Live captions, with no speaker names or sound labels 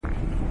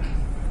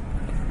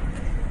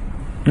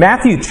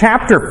Matthew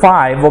chapter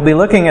 5, we'll be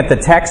looking at the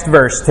text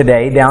verse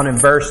today, down in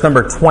verse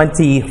number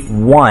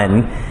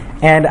 21.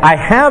 And I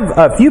have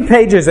a few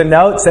pages of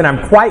notes, and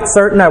I'm quite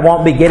certain I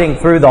won't be getting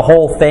through the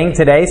whole thing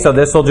today, so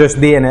this will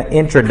just be an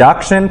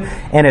introduction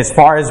and as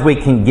far as we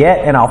can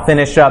get, and I'll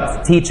finish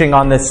up teaching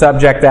on this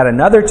subject at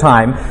another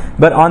time.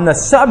 But on the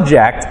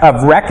subject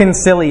of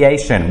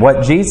reconciliation,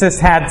 what Jesus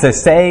had to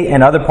say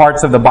in other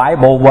parts of the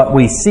Bible, what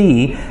we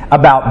see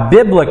about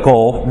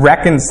biblical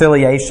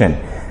reconciliation.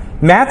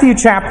 Matthew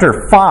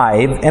chapter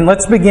 5, and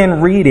let's begin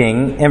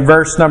reading in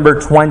verse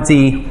number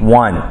 21.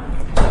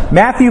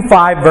 Matthew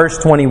 5, verse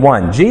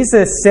 21.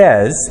 Jesus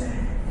says,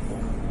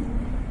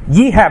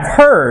 "Ye have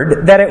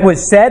heard that it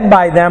was said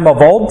by them of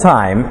old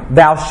time,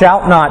 Thou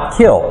shalt not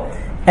kill.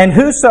 And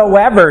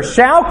whosoever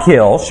shall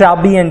kill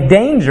shall be in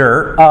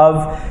danger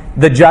of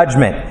the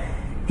judgment."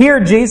 Here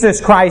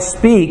Jesus Christ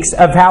speaks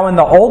of how in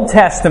the Old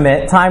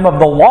Testament, time of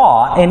the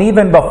law, and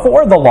even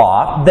before the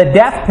law, the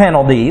death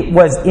penalty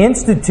was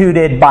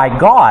instituted by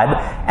God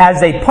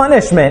as a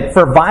punishment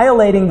for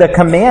violating the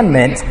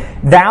commandment,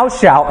 "Thou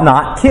shalt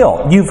not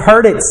kill." You've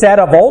heard it said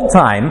of old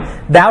time,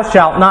 "Thou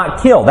shalt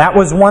not kill." That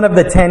was one of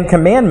the 10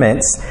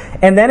 commandments.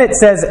 And then it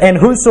says, "And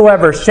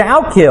whosoever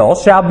shall kill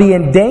shall be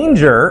in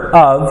danger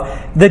of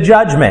the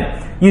judgment."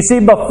 You see,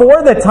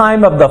 before the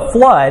time of the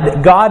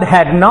flood, God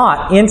had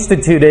not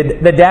instituted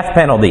the death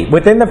penalty.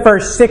 Within the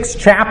first 6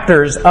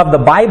 chapters of the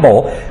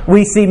Bible,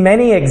 we see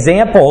many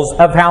examples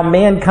of how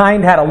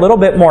mankind had a little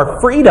bit more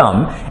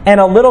freedom and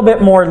a little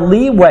bit more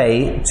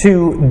leeway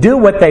to do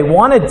what they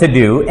wanted to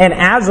do. And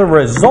as a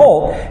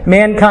result,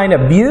 mankind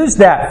abused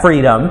that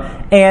freedom,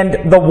 and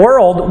the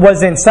world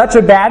was in such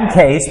a bad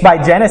case by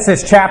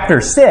Genesis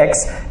chapter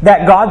 6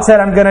 that God said,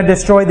 "I'm going to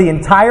destroy the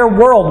entire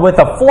world with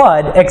a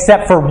flood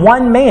except for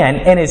one man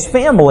and his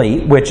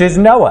family, which is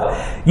Noah."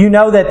 You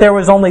know that there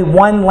was only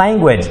one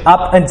language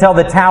up until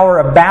the Tower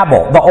of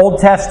Babel. The Old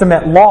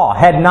Testament law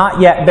had not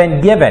yet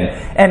been given.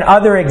 And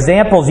other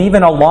examples,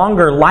 even a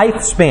longer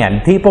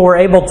lifespan. People were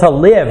able to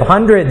live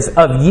hundreds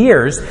of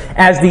years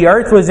as the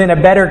earth was in a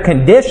better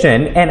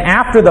condition. And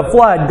after the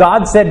flood,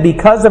 God said,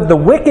 because of the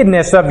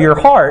wickedness of your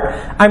heart,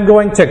 I'm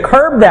going to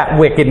curb that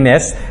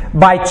wickedness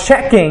by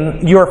checking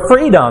your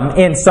freedom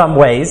in some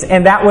ways,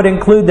 and that would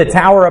include the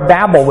Tower of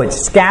Babel, which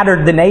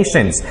scattered the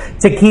nations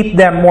to keep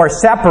them more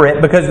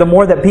separate, because the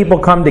more that people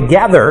come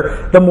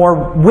together, the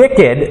more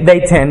wicked they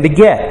tend to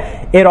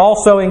get. It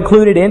also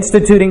included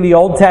instituting the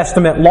Old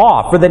Testament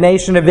law for the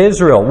nation of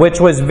Israel,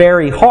 which was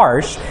very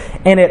harsh,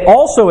 and it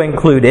also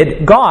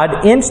included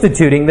God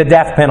instituting the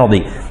death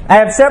penalty. I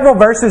have several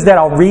verses that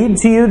I'll read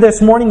to you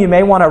this morning. You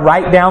may want to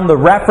write down the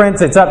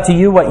reference. It's up to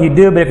you what you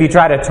do, but if you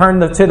try to turn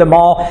to them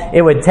all,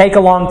 it would take a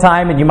long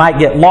time and you might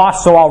get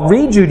lost. So I'll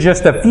read you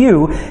just a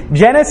few.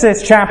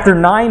 Genesis chapter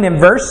 9 and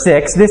verse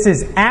 6. This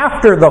is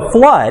after the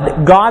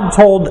flood. God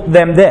told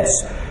them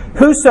this: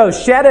 "Whoso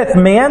sheddeth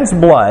man's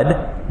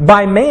blood,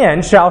 by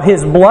man shall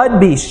his blood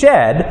be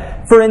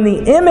shed, for in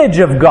the image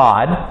of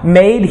God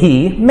made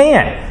he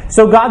man."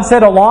 So God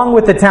said, along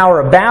with the Tower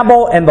of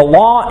Babel and the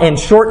law and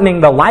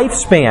shortening the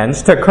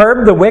lifespans to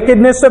curb the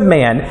wickedness of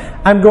man,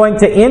 I'm going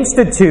to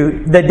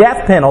institute the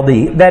death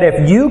penalty, that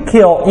if you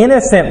kill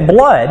innocent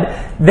blood,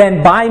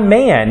 then by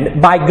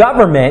man, by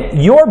government,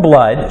 your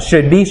blood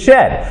should be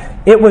shed.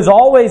 It was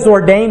always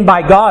ordained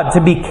by God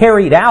to be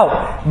carried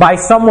out by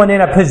someone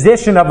in a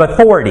position of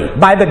authority,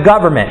 by the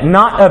government,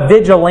 not a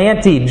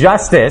vigilante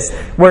justice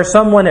where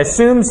someone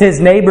assumes his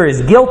neighbor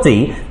is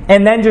guilty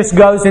and then just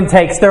goes and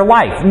takes their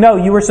life. No,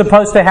 you were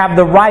supposed to have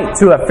the right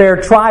to a fair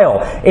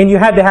trial, and you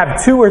had to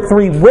have 2 or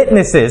 3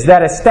 witnesses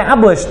that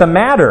established the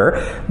matter.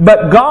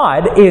 But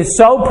God is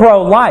so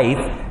pro-life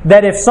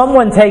that if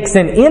someone takes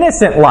an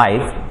innocent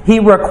life, He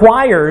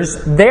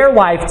requires their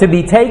life to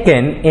be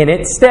taken in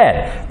its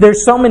stead.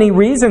 There's so many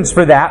reasons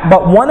for that,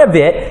 but one of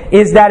it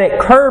is that it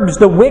curbs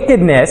the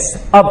wickedness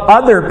of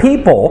other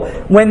people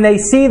when they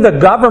see the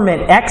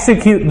government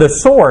execute the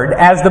sword,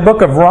 as the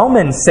book of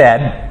Romans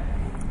said,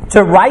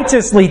 to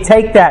righteously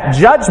take that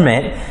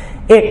judgment.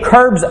 It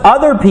curbs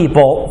other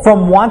people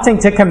from wanting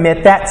to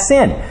commit that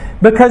sin.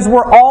 Because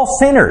we're all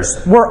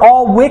sinners. We're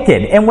all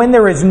wicked. And when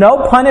there is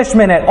no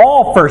punishment at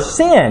all for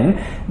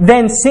sin,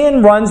 then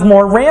sin runs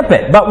more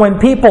rampant. But when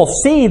people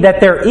see that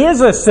there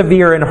is a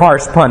severe and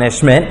harsh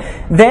punishment,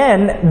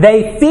 then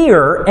they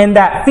fear, and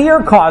that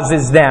fear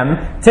causes them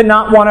to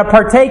not want to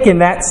partake in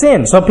that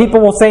sin. So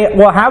people will say,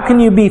 well, how can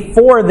you be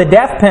for the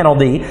death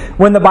penalty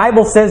when the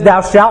Bible says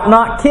thou shalt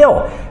not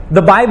kill?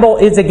 The Bible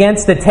is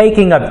against the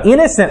taking of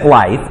innocent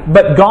life,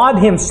 but God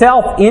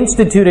Himself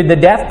instituted the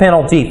death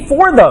penalty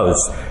for those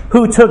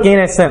who took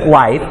innocent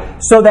life,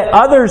 so that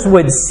others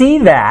would see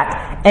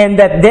that, and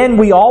that then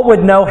we all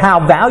would know how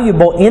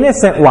valuable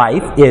innocent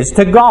life is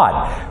to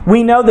God.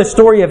 We know the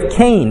story of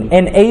Cain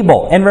and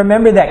Abel, and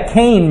remember that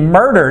Cain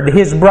murdered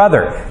his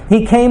brother.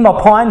 He came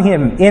upon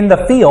him in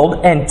the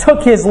field and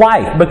took his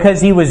life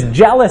because he was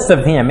jealous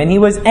of him and he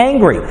was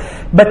angry.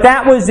 But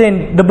that was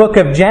in the book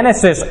of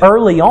Genesis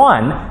early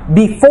on,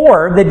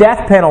 before the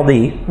death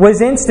penalty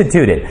was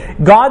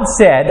instituted. God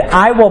said,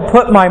 I will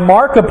put my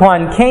mark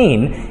upon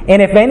Cain,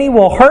 and if any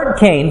will hurt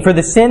Cain for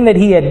the sin that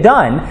he had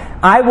done,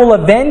 I will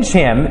avenge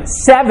him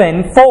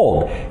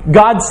sevenfold.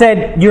 God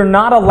said, you're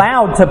not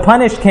allowed to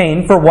punish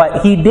Cain for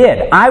what he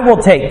did. I will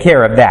take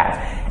care of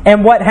that.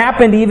 And what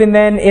happened even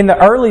then in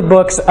the early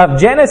books of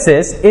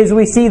Genesis is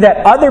we see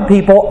that other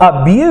people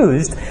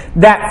abused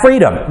that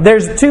freedom.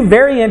 There's two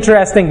very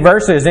interesting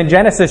verses in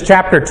Genesis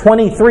chapter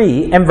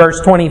 23 and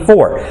verse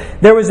 24.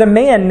 There was a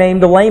man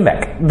named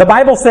Lamech. The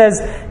Bible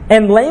says,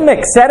 and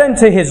Lamech said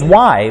unto his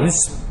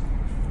wives,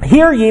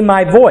 hear ye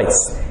my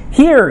voice.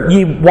 Hear,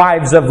 ye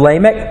wives of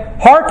Lamech,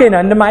 hearken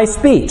unto my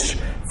speech.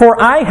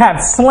 For I have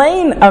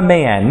slain a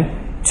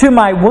man to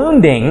my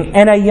wounding,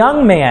 and a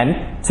young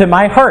man to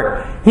my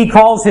hurt. He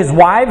calls his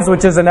wives,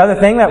 which is another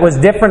thing that was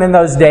different in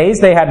those days.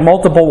 They had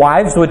multiple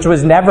wives, which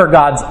was never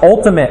God's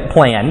ultimate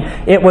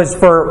plan. It was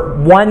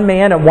for one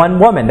man and one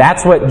woman.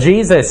 That's what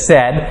Jesus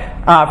said.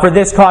 For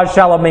this cause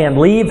shall a man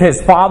leave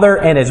his father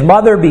and his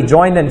mother, be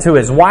joined unto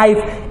his wife,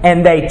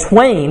 and they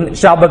twain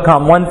shall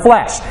become one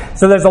flesh.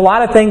 So there's a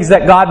lot of things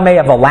that God may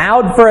have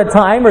allowed for a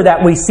time, or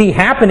that we see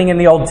happening in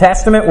the Old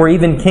Testament, where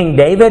even King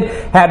David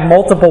had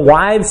multiple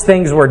wives.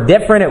 Things were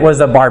different. It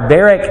was a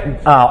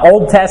barbaric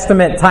Old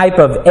Testament type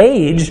of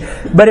age,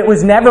 but it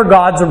was never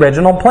God's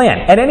original plan.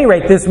 At any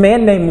rate, this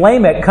man named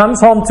Lamech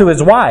comes home to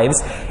his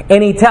wives,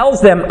 and he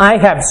tells them, I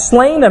have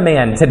slain a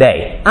man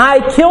today.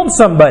 I killed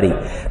somebody.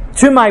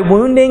 To my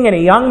wounding, and a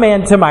young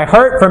man to my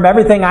hurt. From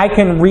everything I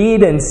can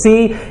read and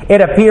see, it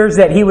appears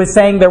that he was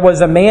saying there was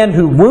a man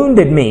who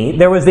wounded me,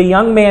 there was a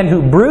young man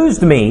who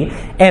bruised me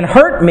and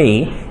hurt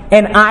me,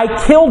 and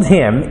I killed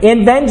him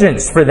in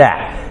vengeance for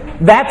that.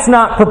 That's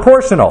not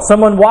proportional.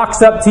 Someone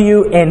walks up to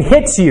you and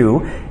hits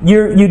you,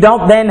 you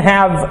don't then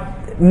have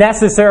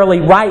necessarily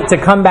right to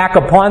come back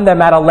upon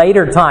them at a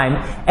later time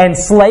and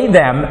slay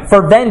them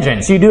for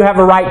vengeance. You do have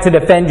a right to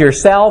defend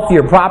yourself,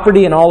 your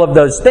property, and all of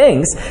those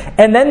things.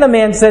 And then the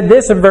man said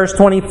this in verse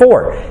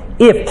 24,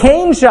 if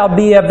Cain shall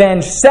be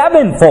avenged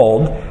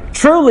sevenfold,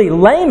 truly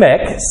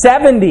Lamech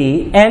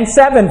 70 and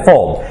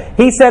sevenfold.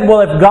 He said, well,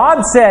 if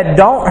God said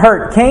don't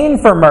hurt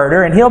Cain for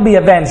murder and he'll be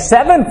avenged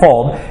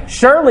sevenfold,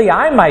 surely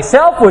I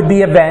myself would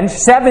be avenged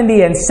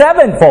 70 and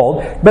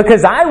sevenfold,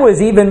 because I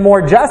was even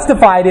more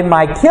justified in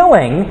my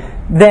killing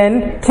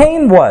than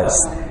Cain was.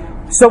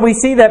 So we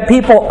see that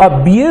people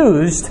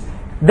abused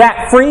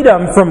that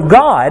freedom from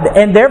God,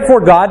 and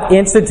therefore God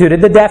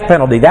instituted the death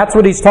penalty. That's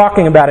what he's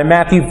talking about in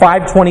Matthew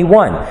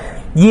 5:21.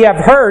 Ye have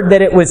heard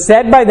that it was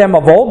said by them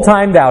of old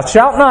time, thou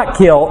shalt not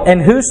kill,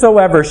 and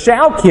whosoever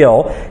shall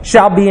kill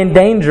shall be in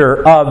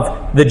danger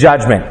of the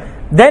judgment.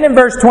 Then in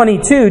verse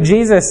 22,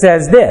 Jesus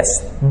says this,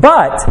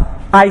 but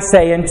I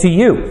say unto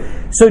you.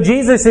 So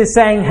Jesus is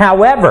saying,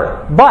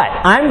 however, but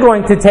I'm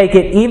going to take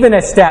it even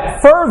a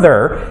step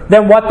further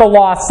than what the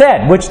law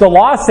said, which the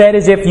law said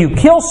is if you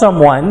kill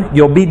someone,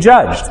 you'll be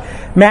judged.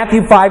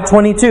 Matthew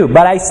 5:22,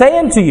 but I say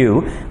unto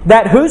you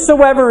that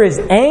whosoever is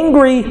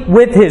angry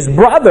with his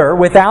brother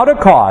without a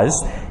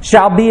cause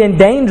shall be in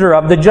danger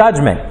of the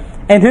judgment.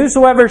 And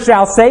whosoever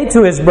shall say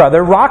to his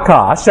brother,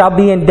 Raca, shall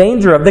be in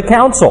danger of the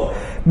council.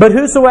 But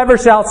whosoever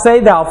shall say,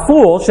 thou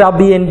fool, shall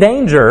be in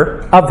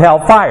danger of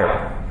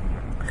hellfire.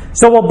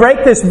 So we'll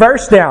break this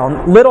verse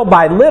down little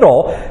by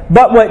little,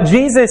 but what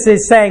Jesus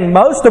is saying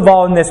most of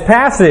all in this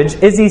passage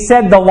is he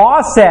said the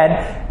law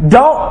said,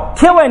 don't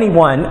kill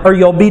anyone or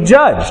you'll be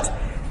judged.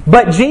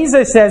 But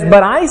Jesus says,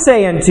 but I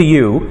say unto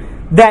you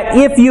that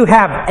if you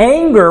have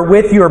anger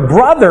with your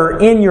brother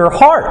in your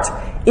heart,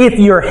 if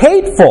you're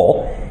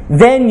hateful,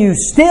 then you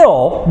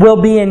still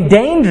will be in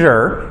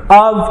danger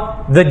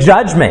of the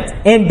judgment,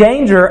 in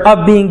danger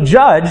of being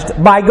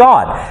judged by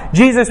God.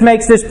 Jesus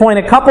makes this point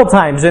a couple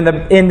times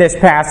in this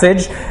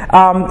passage.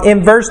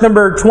 In verse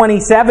number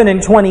 27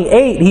 and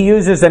 28, he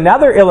uses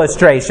another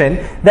illustration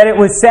that it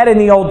was said in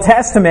the Old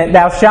Testament,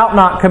 thou shalt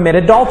not commit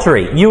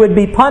adultery. You would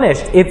be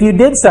punished if you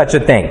did such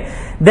a thing.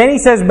 Then he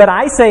says, but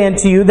I say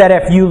unto you that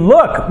if you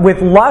look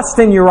with lust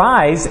in your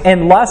eyes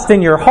and lust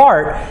in your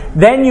heart,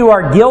 then you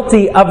are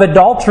guilty of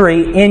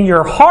adultery in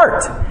your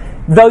heart,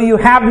 though you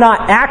have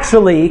not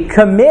actually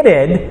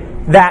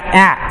committed that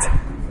act.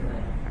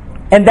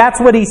 And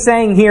that's what he's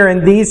saying here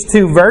in these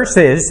two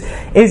verses,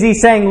 is he's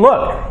saying,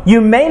 look,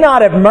 you may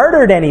not have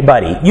murdered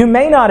anybody, you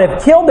may not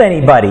have killed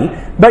anybody,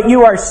 but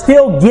you are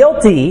still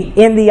guilty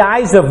in the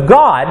eyes of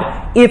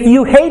God if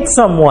you hate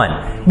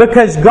someone.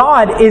 Because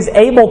God is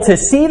able to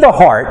see the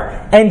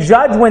heart and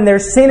judge when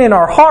there's sin in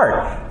our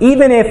heart.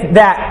 Even if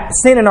that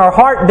sin in our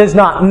heart does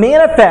not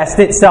manifest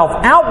itself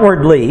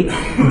outwardly,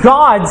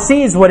 God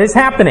sees what is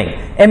happening.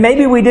 And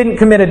maybe we didn't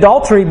commit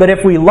adultery, but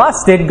if we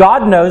lusted,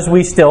 God knows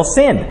we still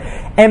sinned.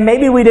 And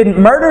maybe we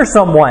didn't murder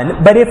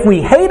someone, but if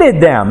we hated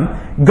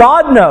them,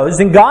 God knows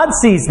and God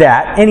sees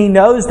that, and He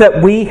knows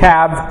that we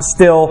have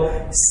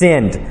still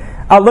sinned.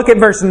 Look at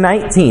verse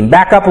 19.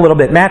 Back up a little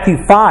bit. Matthew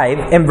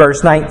 5 and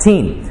verse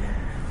 19.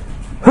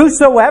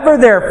 Whosoever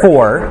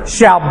therefore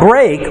shall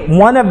break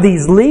one of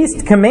these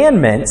least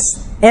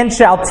commandments and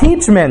shall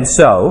teach men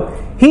so,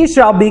 he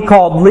shall be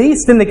called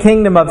least in the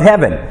kingdom of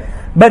heaven.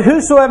 But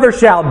whosoever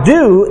shall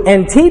do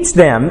and teach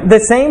them, the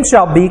same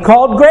shall be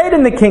called great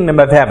in the kingdom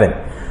of heaven.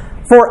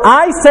 For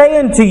I say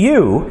unto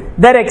you,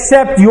 that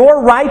except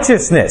your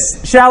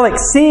righteousness shall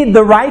exceed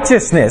the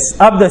righteousness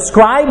of the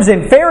scribes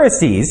and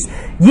Pharisees,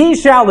 ye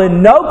shall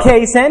in no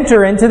case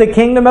enter into the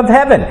kingdom of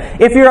heaven.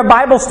 If you're a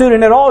Bible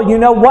student at all, you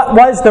know what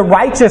was the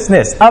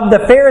righteousness of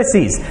the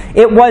Pharisees.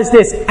 It was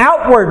this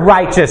outward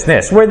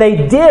righteousness where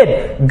they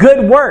did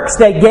good works.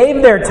 They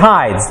gave their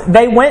tithes.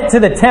 They went to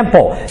the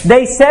temple.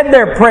 They said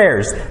their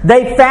prayers.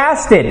 They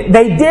fasted.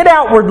 They did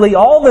outwardly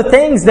all the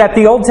things that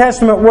the Old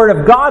Testament Word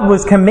of God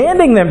was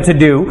commanding them to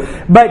do.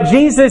 But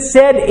Jesus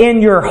said, in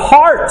your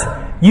heart,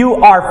 you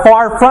are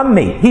far from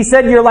me. He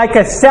said you're like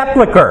a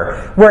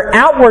sepulcher, where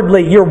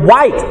outwardly you're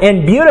white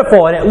and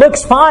beautiful and it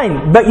looks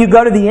fine, but you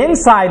go to the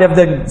inside of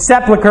the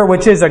sepulcher,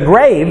 which is a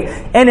grave,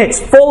 and it's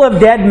full of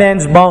dead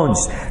men's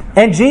bones.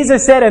 And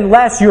Jesus said,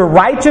 unless your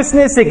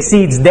righteousness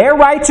exceeds their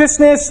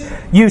righteousness,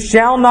 you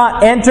shall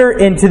not enter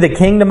into the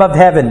kingdom of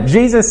heaven.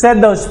 Jesus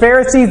said those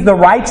Pharisees, the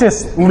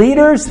righteous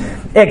leaders,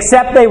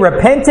 except they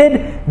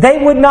repented, they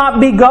would not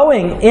be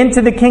going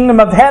into the kingdom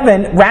of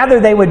heaven.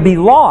 Rather, they would be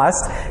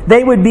lost.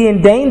 They would be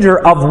in danger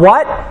of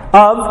what?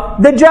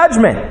 Of the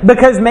judgment.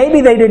 Because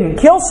maybe they didn't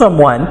kill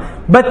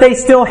someone, but they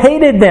still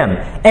hated them.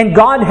 And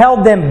God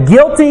held them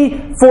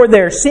guilty for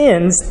their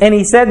sins, and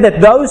He said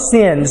that those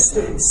sins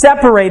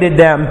separated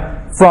them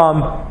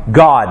from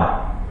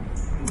God.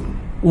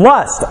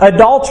 Lust,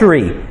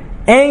 adultery,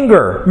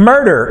 anger,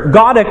 murder,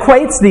 God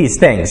equates these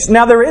things.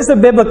 Now, there is a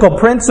biblical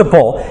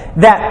principle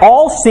that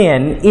all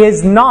sin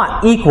is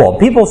not equal.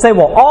 People say,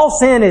 well, all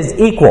sin is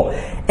equal.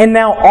 And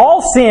now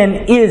all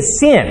sin is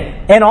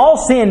sin. And all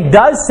sin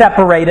does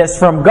separate us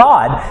from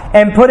God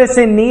and put us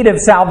in need of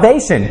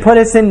salvation, put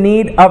us in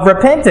need of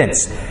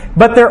repentance.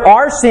 But there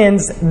are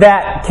sins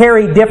that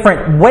carry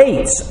different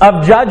weights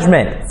of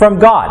judgment from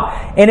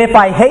God. And if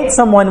I hate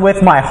someone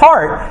with my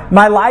heart,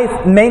 my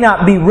life may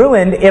not be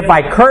ruined if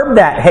I curb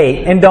that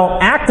hate and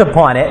don't act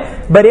upon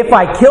it. But if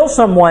I kill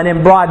someone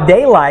in broad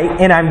daylight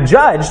and I'm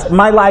judged,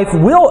 my life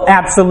will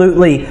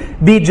absolutely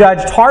be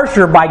judged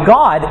harsher by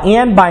God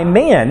and by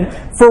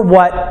man for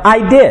what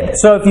I did.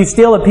 So if you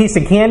steal a piece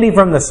of candy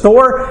from the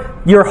store,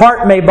 your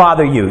heart may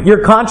bother you. Your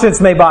conscience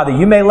may bother you.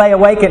 You may lay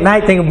awake at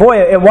night thinking,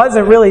 boy, it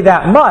wasn't really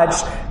that much,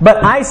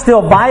 but I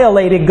still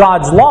violated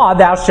God's law,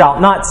 thou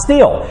shalt not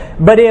steal.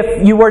 But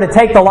if you were to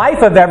take the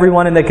life of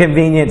everyone in the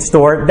convenience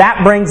store,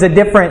 that brings a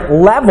different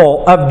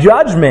level of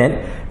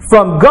judgment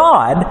from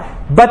God.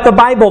 But the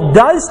Bible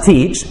does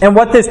teach, and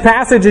what this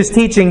passage is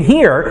teaching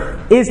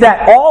here, is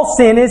that all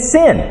sin is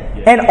sin.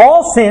 And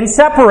all sin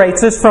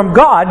separates us from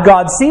God.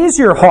 God sees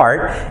your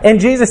heart. And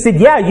Jesus said,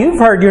 yeah, you've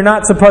heard you're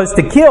not supposed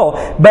to kill.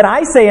 But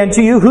I say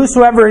unto you,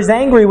 whosoever is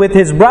angry with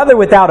his brother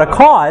without a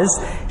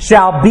cause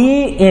shall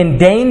be in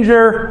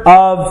danger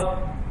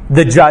of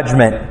the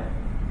judgment.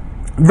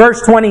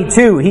 Verse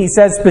 22, he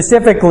says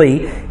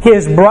specifically,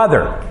 his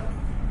brother.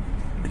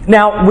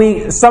 Now,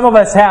 some of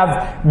us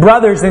have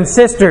brothers and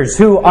sisters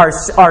who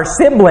are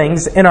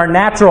siblings in our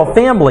natural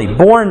family,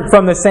 born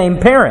from the same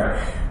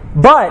parent.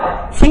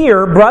 But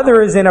here,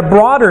 brother is in a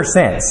broader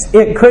sense.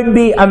 It could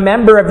be a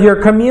member of your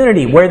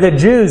community where the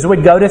Jews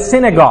would go to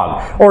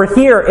synagogue. Or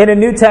here in a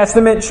New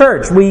Testament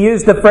church, we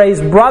use the phrase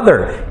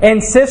brother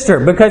and sister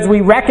because we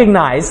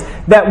recognize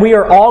that we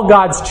are all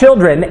God's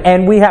children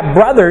and we have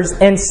brothers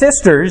and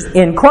sisters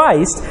in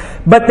Christ.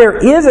 But there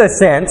is a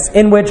sense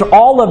in which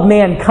all of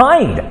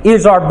mankind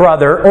is our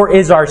brother or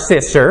is our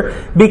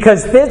sister,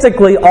 because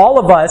physically all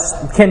of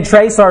us can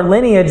trace our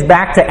lineage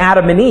back to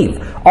Adam and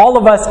Eve. All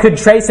of us could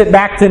trace it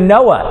back to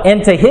Noah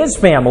and to his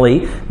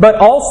family, but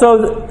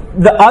also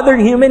the other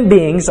human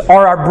beings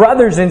are our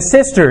brothers and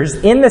sisters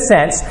in the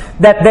sense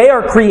that they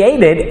are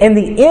created in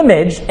the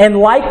image and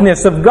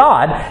likeness of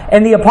God.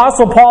 And the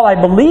Apostle Paul, I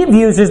believe,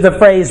 uses the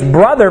phrase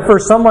brother for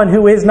someone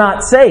who is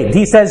not saved.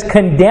 He says,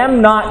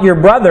 condemn not your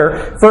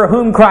brother for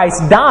whom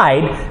Christ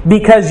died,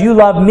 because you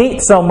love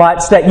meat so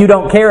much that you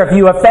don't care if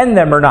you offend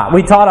them or not.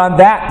 We taught on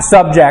that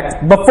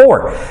subject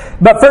before.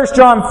 But 1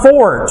 John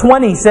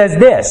 4:20 says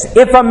this,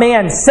 if a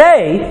man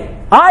say,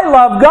 I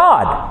love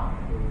God,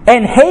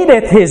 and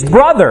hateth his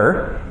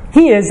brother,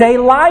 he is a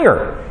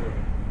liar.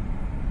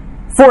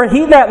 For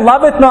he that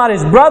loveth not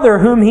his brother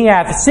whom he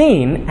hath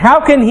seen,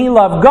 how can he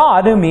love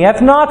God whom he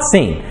hath not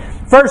seen?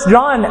 1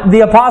 John, the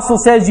apostle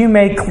says, you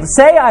may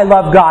say I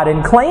love God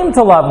and claim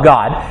to love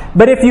God,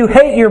 but if you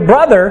hate your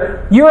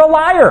brother, you're a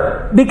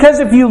liar. Because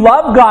if you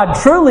love God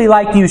truly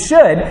like you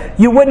should,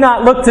 you would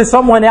not look to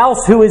someone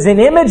else who is an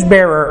image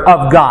bearer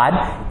of God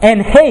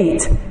and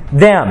hate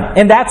them.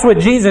 And that's what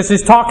Jesus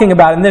is talking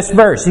about in this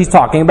verse. He's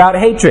talking about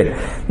hatred.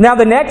 Now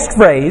the next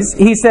phrase,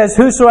 he says,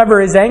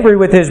 whosoever is angry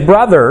with his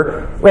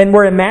brother, and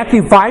we're in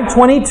Matthew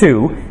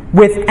 5:22,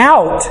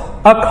 without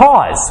a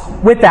cause.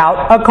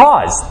 Without a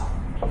cause.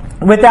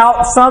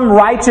 Without some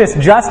righteous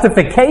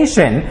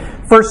justification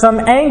for some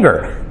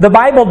anger. The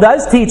Bible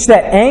does teach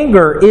that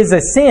anger is a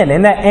sin,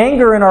 and that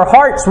anger in our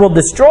hearts will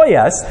destroy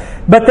us.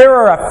 But there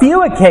are a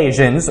few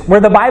occasions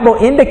where the Bible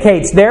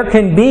indicates there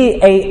can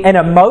be an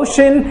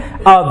emotion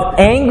of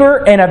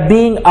anger and of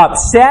being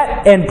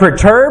upset and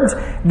perturbed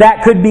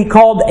that could be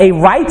called a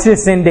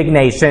righteous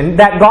indignation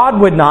that God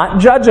would not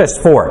judge us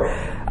for.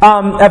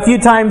 A few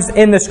times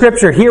in the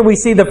Scripture, here we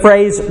see the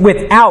phrase,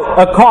 without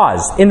a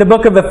cause. In the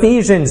book of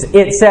Ephesians,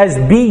 it says,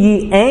 be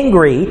ye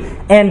angry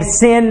and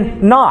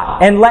sin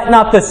not, and let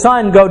not the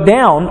sun go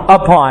down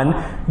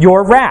upon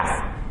your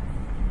wrath.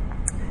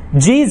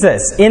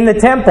 Jesus, in the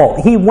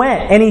temple, He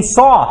went and He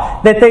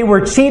saw that they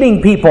were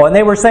cheating people, and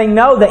they were saying,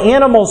 no, the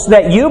animals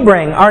that you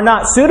bring are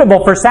not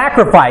suitable for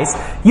sacrifice.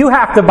 You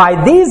have to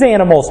buy these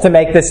animals to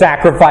make the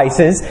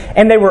sacrifices.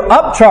 And they were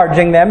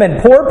upcharging them,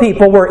 and poor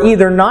people were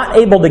either not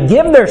able to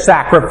give their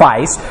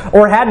sacrifice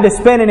or had to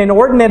spend an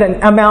inordinate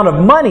amount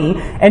of money.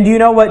 And do you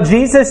know what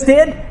Jesus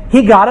did?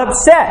 He got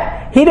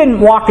upset. He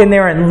didn't walk in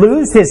there and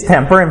lose his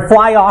temper and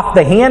fly off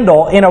the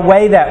handle in a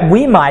way that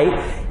we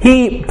might.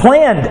 He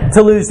planned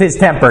to lose his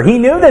temper. He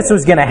knew this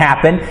was going to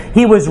happen.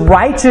 He was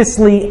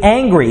righteously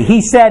angry.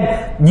 He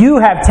said, you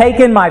have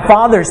taken my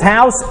Father's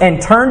house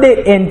and turned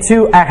it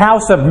into a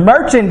house of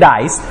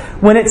merchandise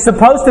when it's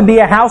supposed to be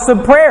a house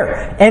of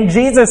prayer. And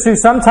Jesus, who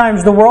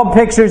sometimes the world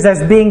pictures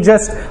as being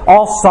just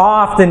all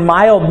soft and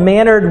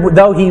mild-mannered,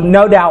 though He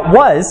no doubt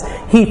was,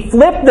 He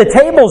flipped the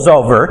tables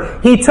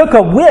over. He took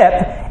a whip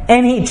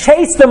and He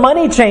chased the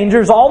money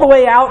changers all the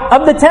way out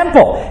of the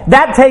temple.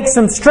 That takes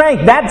some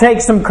strength. That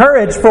takes some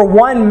courage for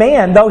one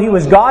man, though He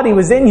was God, He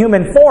was in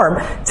human form,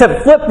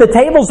 to flip the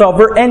tables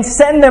over and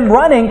send them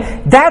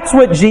running. That's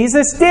what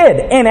Jesus did.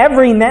 And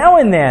every now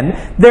and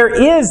then, there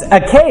is a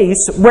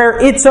case where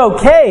it's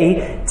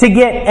okay to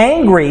get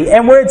angry,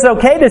 and where it's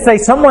okay to say,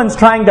 someone's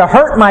trying to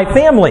hurt my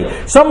family.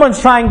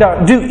 Someone's trying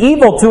to do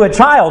evil to a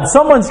child.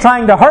 Someone's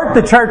trying to hurt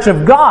the church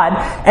of God.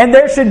 And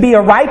there should be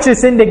a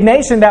righteous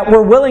indignation that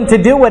we're willing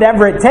to do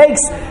whatever it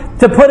takes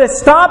to put a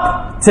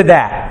stop to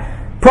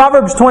that.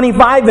 Proverbs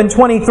 25 and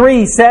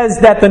 23 says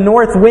that the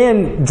north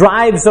wind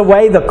drives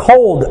away the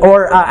cold,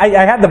 or I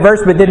had the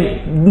verse but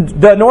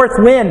didn't. The north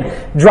wind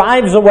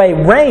drives away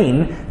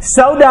rain,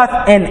 so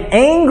doth an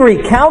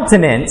angry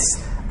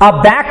countenance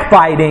a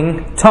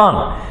backbiting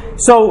tongue.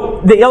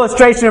 So the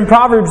illustration in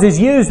Proverbs is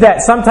used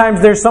that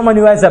sometimes there's someone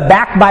who has a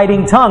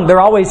backbiting tongue.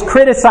 They're always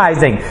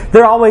criticizing.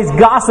 They're always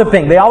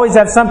gossiping. They always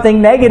have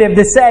something negative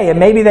to say. And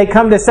maybe they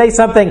come to say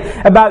something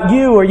about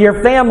you or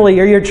your family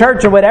or your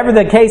church or whatever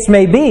the case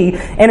may be.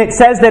 And it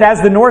says that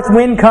as the north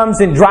wind comes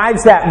and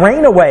drives that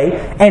rain away,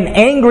 an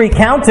angry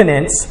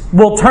countenance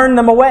will turn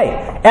them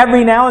away.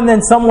 Every now and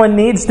then someone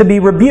needs to be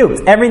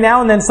rebuked. Every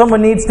now and then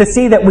someone needs to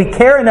see that we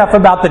care enough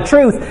about the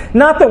truth.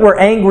 Not that we're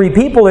angry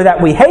people or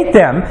that we hate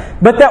them,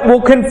 but that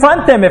we'll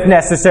confront them if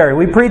necessary.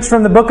 We preached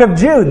from the book of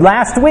Jude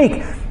last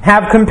week.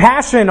 Have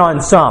compassion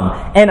on some,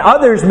 and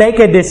others make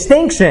a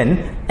distinction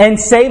and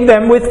save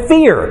them with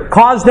fear.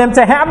 Cause them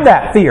to have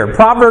that fear.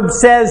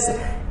 Proverbs says,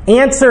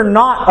 answer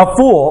not a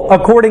fool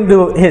according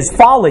to his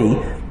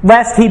folly,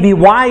 lest he be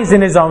wise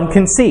in his own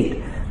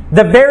conceit.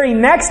 The very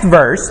next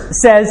verse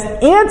says,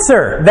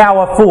 answer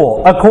thou a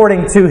fool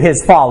according to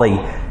his folly.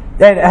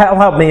 And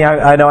help me,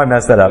 I know I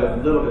messed that up.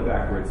 A little bit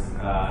backwards.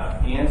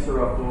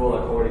 Answer a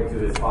fool according to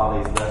his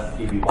follies, lest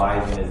he be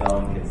wise in his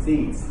own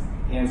conceits.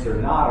 Answer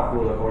not a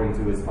fool according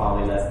to his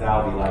folly, lest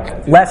thou be like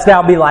unto him. Lest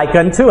thou be like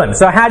unto him.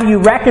 So how do you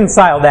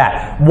reconcile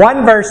that?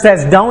 One verse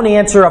says, don't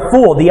answer a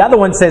fool. The other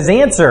one says,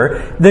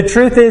 answer. The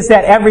truth is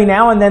that every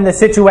now and then the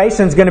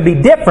situation is going to be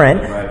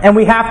different, right, and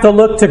we have to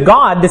look to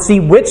God to see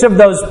which of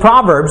those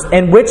proverbs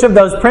and which of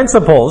those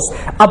principles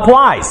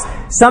applies.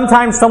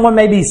 Sometimes someone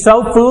may be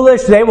so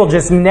foolish they will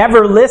just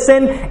never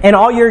listen, and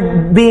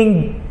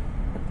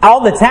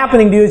all that's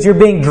happening to you is you're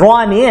being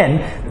drawn in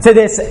to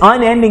this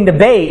unending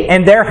debate,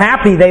 and they're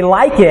happy, they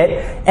like it.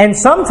 And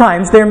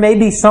sometimes there may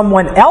be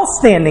someone else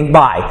standing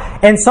by,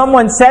 and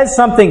someone says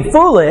something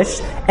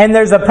foolish, and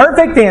there's a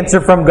perfect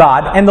answer from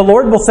God, and the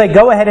Lord will say,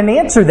 go ahead and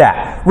answer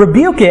that.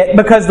 Rebuke it,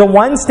 because the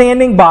one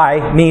standing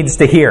by needs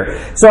to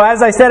hear. So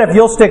as I said, if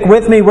you'll stick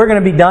with me, we're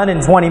going to be done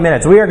in 20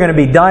 minutes. We are going to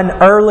be done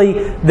early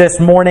this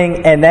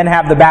morning, and then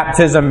have the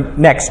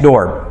baptism next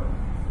door.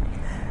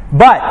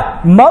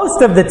 But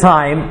most of the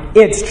time,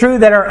 it's true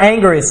that our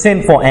anger is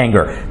sinful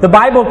anger. The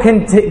Bible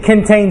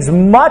contains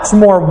much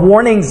more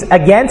warnings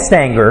against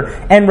anger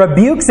and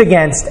rebukes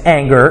against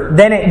anger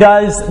than it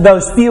does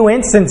those few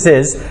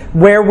instances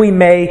where we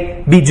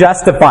may be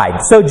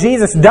justified. So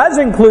Jesus does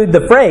include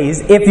the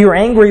phrase, if you're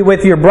angry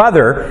with your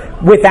brother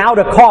without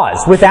a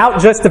cause, without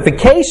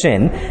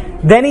justification,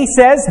 then he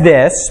says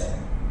this,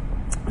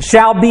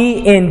 shall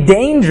be in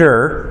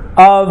danger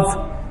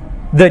of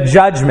the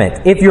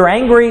judgment. If you're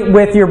angry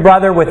with your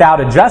brother without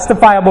a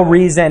justifiable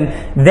reason,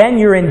 then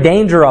you're in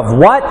danger of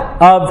what?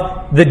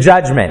 Of the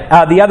judgment.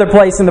 The other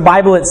place in the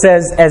Bible it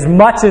says, as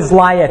much as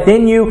lieth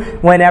in you,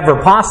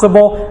 whenever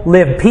possible,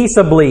 live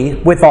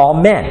peaceably with all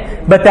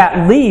men. But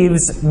that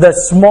leaves the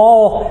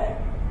small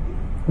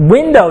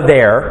window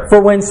there for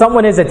when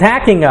someone is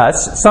attacking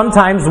us.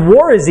 Sometimes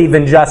war is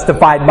even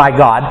justified by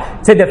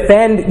God to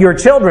defend your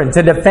children,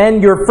 to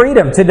defend your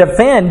freedom, to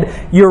defend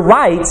your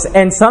rights,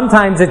 and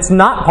sometimes it's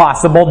not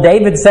possible.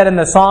 David said in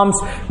the Psalms,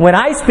 "When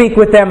I speak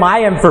with them, I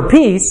am for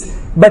peace,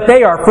 but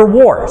they are for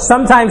war."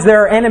 Sometimes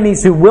there are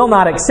enemies who will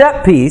not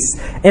accept peace,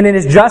 and it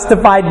is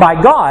justified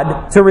by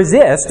God to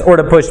resist or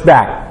to push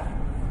back.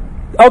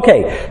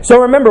 Okay, so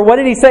remember, what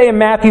did he say in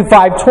Matthew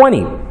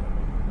 5:20?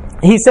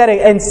 He said,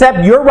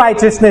 "Except your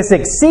righteousness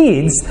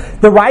exceeds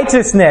the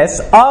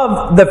righteousness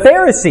of the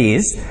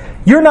Pharisees,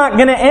 you're not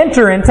going to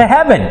enter into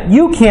heaven.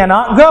 You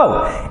cannot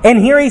go." And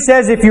here he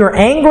says, if you're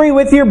angry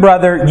with your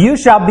brother, you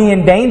shall be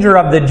in danger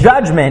of the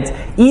judgment,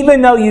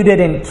 even though you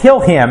didn't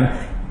kill him.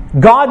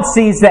 God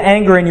sees the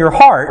anger in your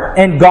heart,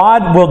 and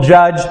God will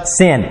judge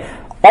sin.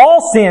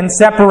 All sin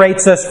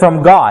separates us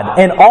from God,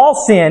 and all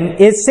sin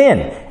is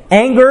sin.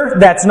 Anger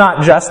that's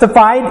not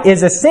justified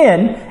is a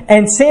sin,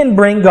 and sin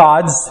brings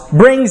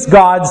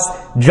God's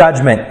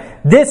judgment.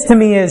 This to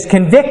me is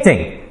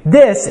convicting.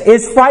 This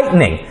is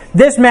frightening.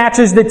 This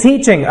matches the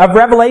teaching of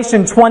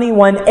Revelation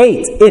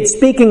 21:8. It's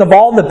speaking of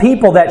all the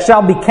people that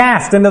shall be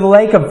cast into the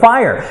lake of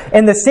fire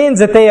and the sins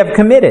that they have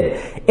committed.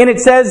 And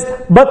it says,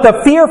 "But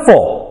the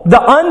fearful,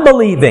 the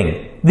unbelieving,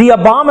 the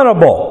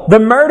abominable, the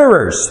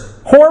murderers,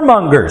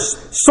 whoremongers,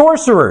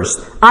 sorcerers,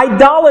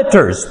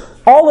 idolaters,"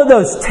 all of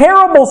those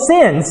terrible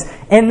sins,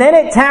 and then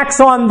it tacks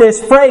on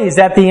this phrase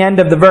at the end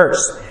of the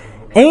verse,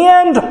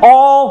 "and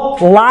all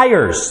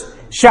liars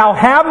shall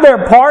have their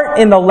part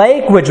in the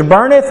lake which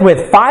burneth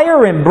with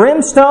fire and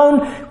brimstone,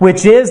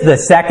 which is the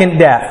second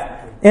death."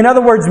 In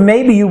other words,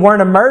 maybe you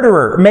weren't a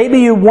murderer. Maybe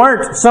you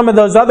weren't some of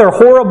those other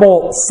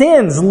horrible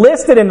sins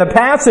listed in the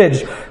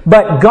passage,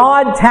 but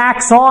God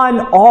tacks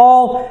on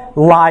all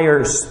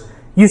liars.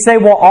 You say,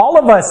 well, all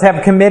of us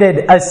have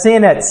committed a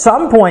sin at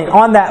some point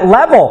on that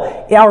level.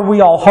 Are we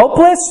all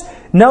hopeless?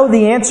 No,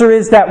 the answer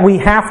is that we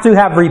have to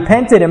have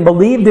repented and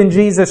believed in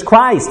Jesus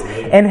Christ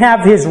and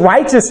have His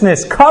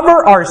righteousness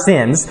cover our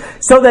sins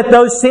so that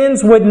those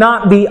sins would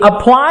not be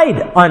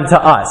applied unto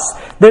us.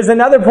 There's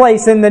another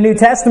place in the New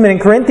Testament in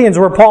Corinthians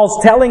where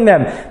Paul's telling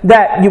them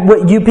that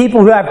you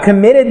people who have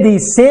committed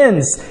these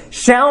sins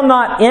shall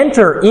not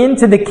enter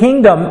into the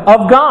kingdom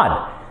of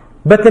God.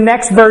 But the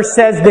next verse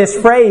says this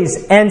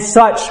phrase, "And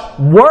such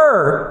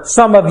were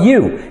some of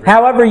you.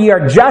 However, ye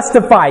are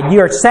justified, ye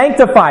are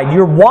sanctified,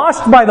 you're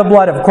washed by the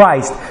blood of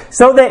Christ."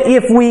 So that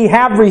if we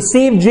have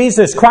received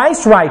Jesus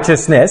Christ's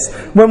righteousness,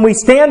 when we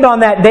stand on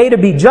that day to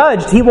be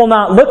judged, He will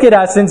not look at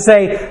us and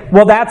say,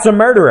 well, that's a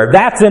murderer,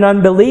 that's an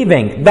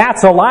unbelieving,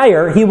 that's a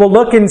liar. He will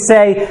look and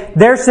say,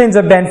 their sins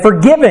have been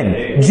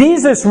forgiven.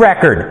 Jesus'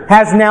 record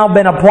has now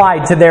been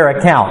applied to their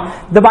account.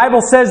 The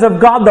Bible says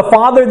of God the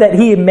Father that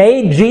He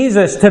made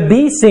Jesus to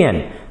be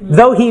sin.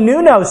 Though He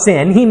knew no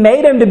sin, He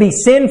made Him to be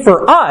sin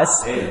for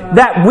us,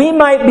 that we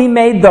might be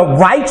made the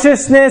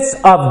righteousness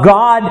of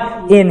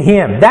God in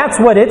Him. That's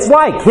what it's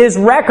like. His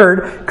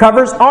record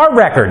covers our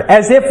record,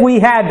 as if we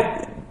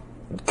had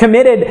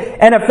committed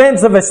an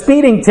offense of a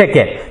speeding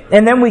ticket,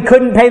 and then we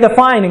couldn't pay the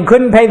fine and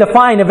couldn't pay the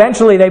fine.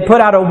 Eventually they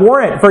put out a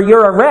warrant for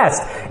your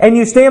arrest, and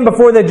you stand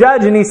before the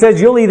judge and he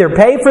says, you'll either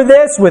pay for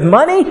this with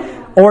money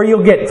or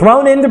you'll get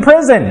thrown into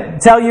prison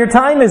until your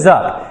time is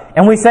up.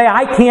 And we say,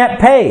 I can't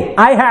pay.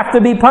 I have to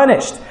be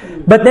punished.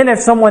 But then if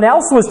someone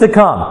else was to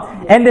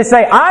come and to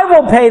say, I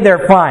will pay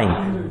their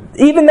fine,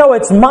 even though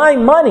it's my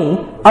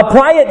money,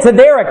 apply it to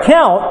their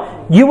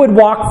account, you would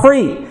walk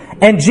free.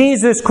 And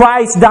Jesus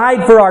Christ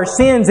died for our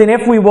sins, and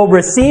if we will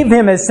receive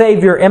Him as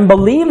Savior and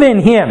believe in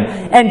Him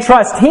and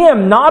trust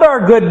Him, not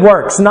our good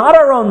works, not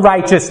our own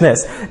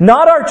righteousness,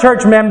 not our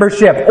church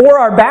membership or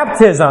our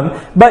baptism,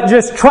 but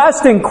just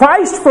trust in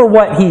Christ for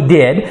what He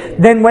did,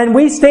 then when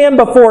we stand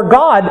before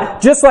God,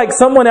 just like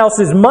someone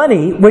else's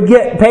money would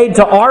get paid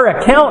to our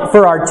account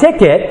for our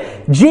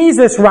ticket,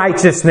 Jesus'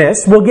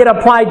 righteousness will get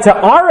applied to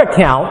our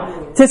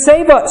account to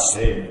save us.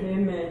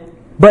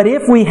 But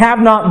if we have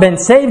not been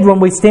saved, when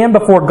we stand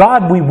before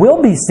God, we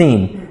will be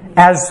seen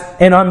as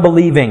an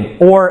unbelieving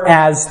or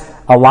as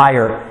a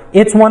liar.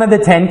 It's one of the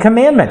 10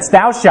 commandments.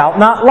 Thou shalt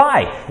not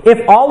lie. If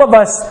all of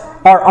us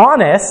are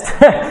honest,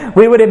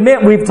 we would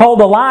admit we've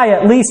told a lie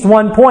at least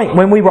one point.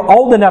 When we were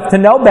old enough to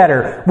know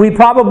better, we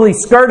probably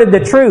skirted the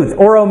truth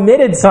or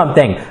omitted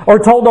something or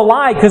told a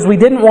lie because we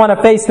didn't want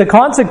to face the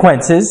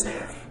consequences.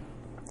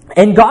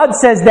 And God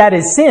says that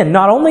is sin.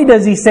 Not only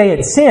does He say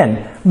it's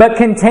sin, but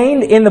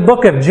contained in the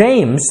book of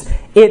James,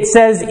 it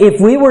says if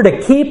we were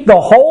to keep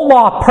the whole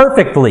law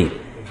perfectly,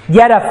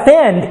 yet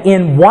offend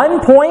in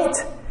one point,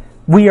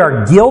 we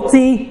are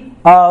guilty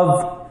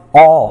of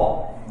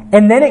all.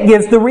 And then it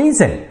gives the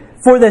reason.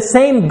 For the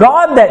same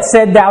God that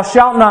said, thou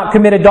shalt not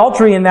commit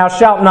adultery and thou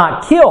shalt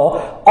not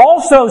kill,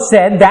 also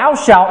said, thou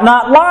shalt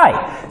not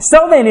lie.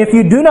 So then, if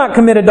you do not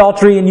commit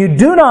adultery and you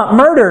do not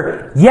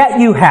murder, yet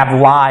you have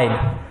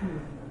lied.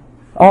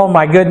 Oh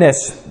my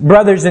goodness,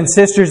 brothers and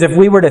sisters, if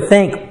we were to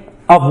think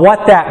of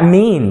what that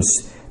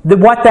means,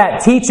 what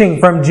that teaching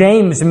from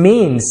James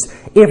means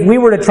if we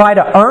were to try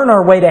to earn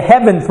our way to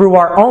heaven through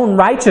our own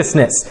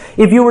righteousness.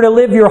 If you were to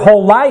live your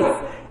whole life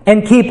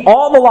and keep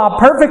all the law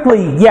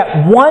perfectly,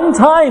 yet one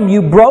time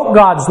you broke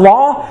God's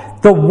law,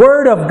 the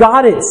Word of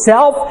God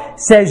itself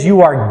says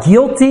you are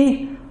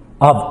guilty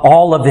of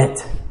all of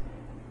it.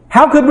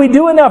 How could we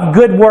do enough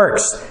good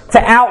works to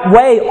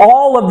outweigh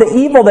all of the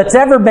evil that's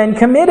ever been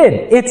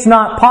committed? It's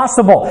not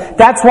possible.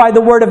 That's why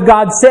the Word of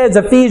God says,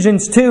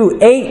 Ephesians 2,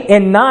 8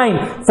 and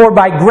 9, "For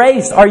by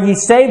grace are ye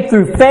saved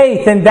through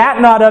faith, and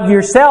that not of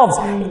yourselves.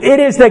 It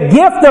is the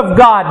gift of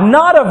God,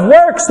 not of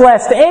works,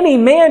 lest any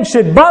man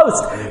should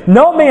boast."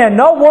 No man,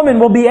 no woman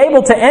will be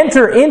able to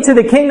enter into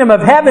the kingdom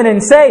of heaven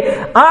and say,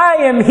 "I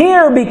am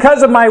here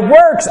because of my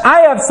works. I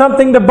have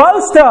something to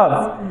boast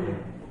of."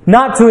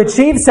 Not to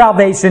achieve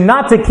salvation,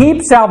 not to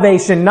keep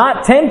salvation,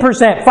 not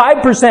 10%,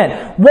 5%,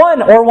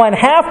 1 or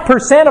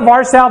 1/2% of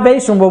our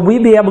salvation will we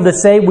be able to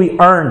say we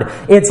earned.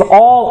 It's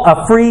all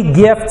a free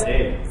gift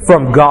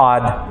from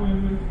God.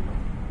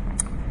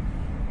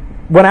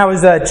 When I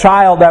was a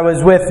child, I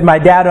was with my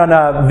dad on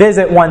a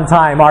visit one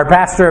time, our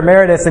pastor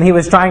emeritus, and he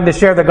was trying to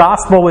share the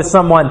gospel with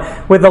someone,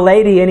 with a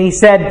lady, and he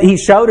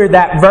showed her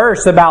that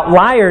verse about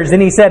liars,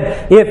 and he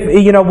said,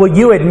 will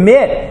you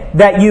admit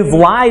that you've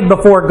lied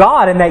before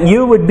God and that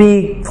you would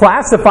be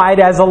classified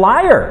as a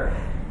liar?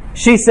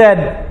 She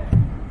said,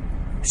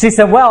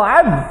 well,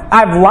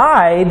 I've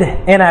lied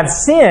and I've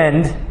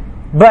sinned,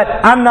 but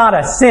I'm not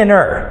a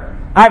sinner.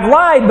 I've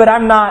lied, but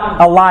I'm not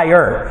a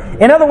liar.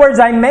 In other words,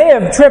 I may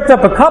have tripped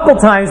up a couple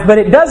times, but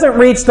it doesn't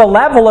reach the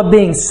level of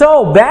being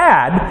so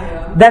bad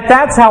that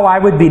that's how I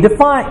would be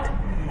defined.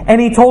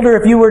 And he told her,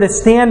 if you were to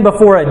stand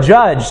before a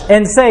judge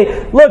and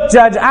say, "Look,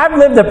 judge, I've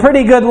lived a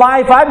pretty good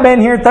life. I've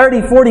been here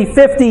 30, 40,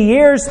 50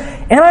 years,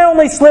 and I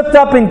only slipped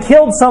up and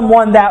killed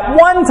someone that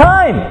one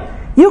time.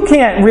 You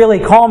can't really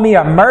call me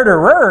a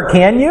murderer,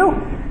 can you?"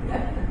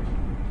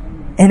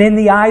 And in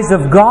the eyes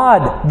of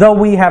God, though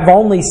we have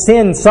only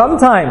sinned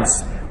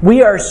sometimes,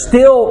 we are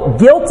still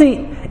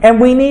guilty,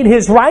 and we need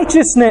His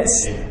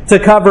righteousness to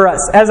cover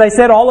us. As I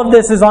said, all of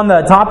this is on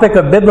the topic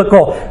of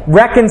biblical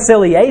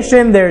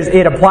reconciliation.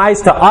 It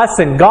applies to us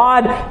and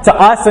God, to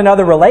us and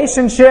other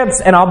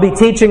relationships, and I'll be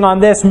teaching on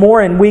this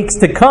more in weeks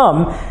to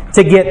come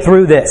to get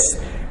through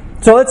this.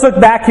 So let's look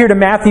back here to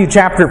Matthew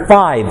chapter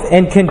 5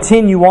 and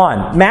continue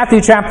on. Matthew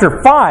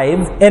chapter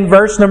 5 and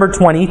verse number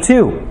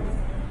 22.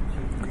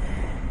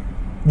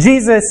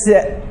 Jesus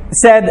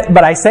said,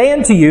 "But I say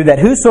unto you that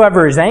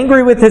whosoever is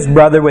angry with his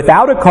brother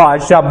without a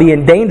cause shall be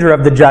in danger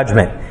of the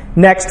judgment."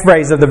 Next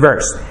phrase of the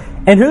verse.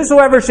 "And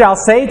whosoever shall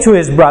say to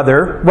his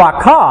brother,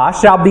 Rakah,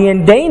 shall be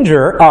in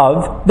danger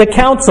of the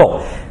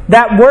council."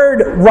 That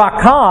word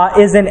Rakah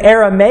is an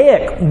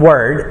Aramaic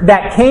word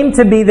that came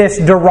to be this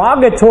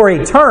derogatory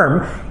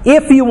term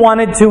if you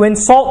wanted to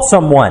insult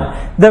someone.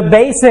 The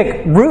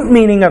basic root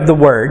meaning of the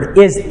word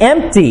is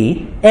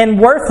empty and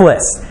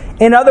worthless.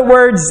 In other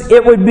words,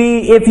 it would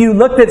be if you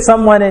looked at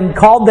someone and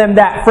called them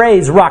that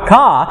phrase,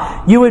 Rakah,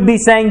 you would be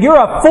saying, "You're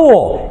a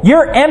fool.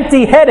 You're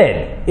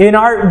empty-headed." In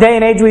our day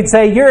and age, we'd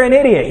say, "You're an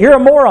idiot. You're a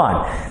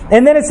moron."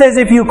 And then it says,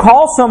 if you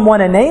call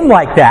someone a name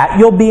like that,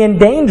 you'll be in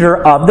danger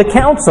of the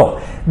council.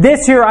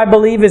 This here, I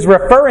believe, is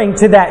referring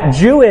to that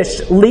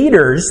Jewish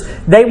leaders.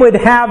 They would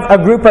have a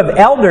group of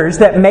elders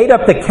that made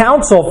up the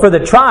council for the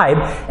tribe,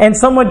 and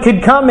someone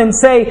could come and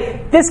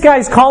say, "This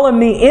guy's calling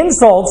me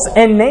insults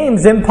and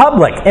names in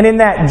public." And in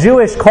that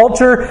Jewish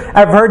culture,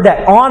 I've heard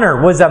that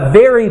honor was a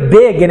very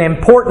big and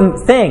important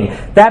thing.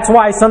 That's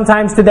why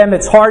sometimes to them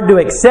it's hard to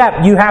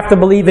accept. You have to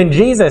believe in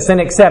Jesus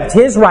and accept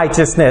His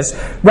righteousness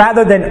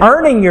rather than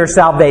earning your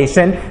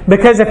salvation,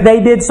 because if they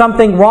did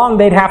something wrong,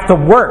 they'd have to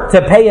work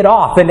to pay it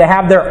off and to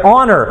have their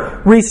honor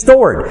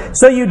restored.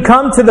 So you'd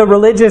come to the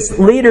religious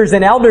leaders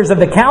and elders of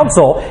the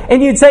council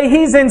and you'd say,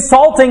 "He's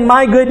insulting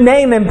my good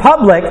name in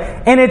public,"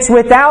 and it's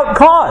without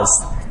cause.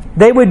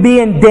 They would be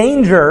in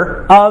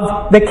danger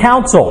of the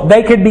council.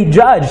 They could be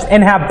judged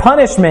and have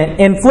punishment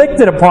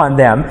inflicted upon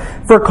them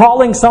for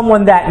calling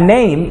someone that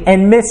name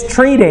and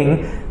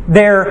mistreating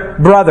their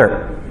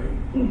brother.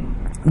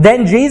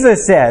 Then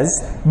Jesus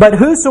says, "But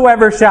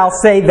whosoever shall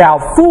say, Thou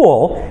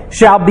fool,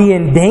 shall be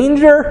in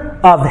danger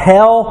of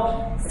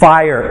hell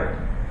fire."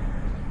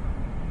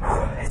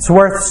 It's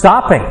worth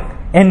stopping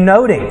and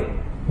noting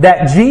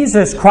that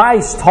Jesus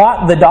Christ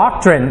taught the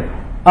doctrine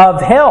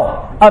of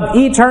hell, of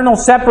eternal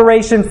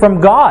separation from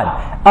God,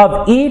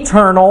 of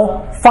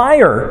eternal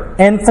fire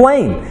and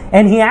flame.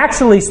 And He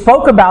actually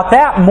spoke about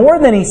that more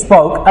than He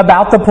spoke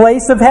about the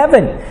place of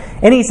heaven.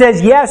 And He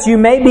says, yes, you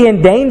may be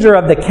in danger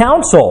of the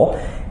council.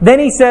 Then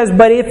He says,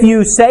 but if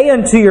you say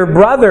unto your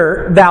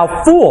brother,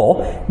 Thou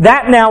fool,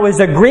 that now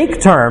is a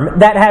Greek term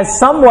that has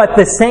somewhat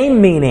the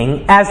same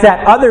meaning as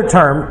that other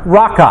term,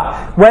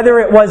 Rakah. Whether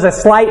it was a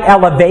slight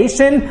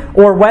elevation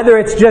or whether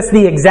it's just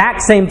the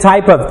exact same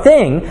type of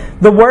thing,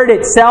 the word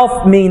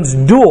itself means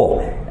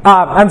dual.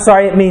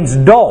 it means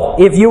dull.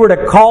 If you were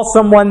to call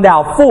someone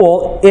thou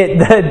fool,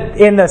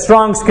 in the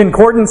Strong's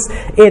Concordance,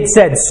 it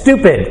said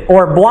stupid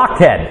or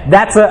blockhead.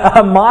 That's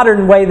a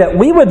modern way that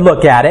we would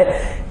look at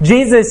it.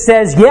 Jesus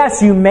says,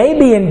 yes, you may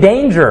be in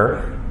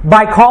danger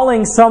by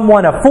calling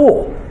someone a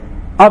fool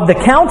of the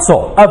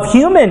council, of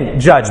human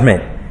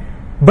judgment.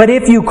 But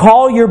if you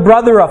call your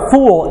brother a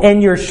fool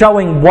and you're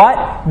showing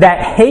what?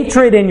 That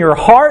hatred in your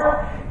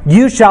heart,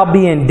 you shall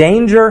be in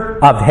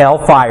danger of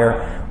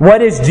hellfire.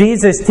 What is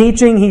Jesus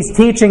teaching? He's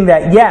teaching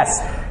that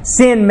yes,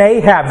 sin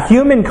may have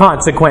human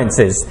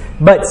consequences,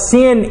 but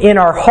sin in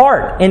our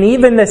heart, and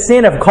even the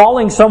sin of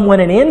calling someone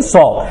an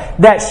insult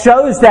that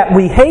shows that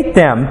we hate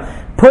them,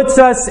 puts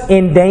us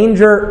in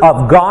danger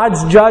of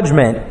God's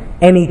judgment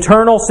and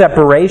eternal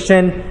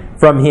separation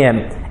from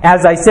Him.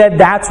 As I said,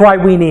 that's why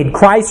we need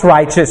Christ's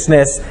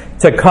righteousness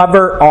to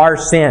cover our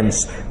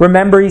sins.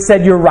 Remember, He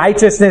said your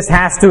righteousness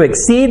has to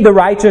exceed the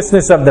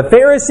righteousness of the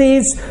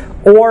Pharisees,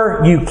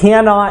 or you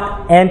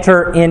cannot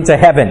enter into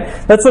heaven.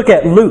 Let's look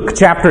at Luke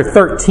chapter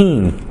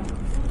 13.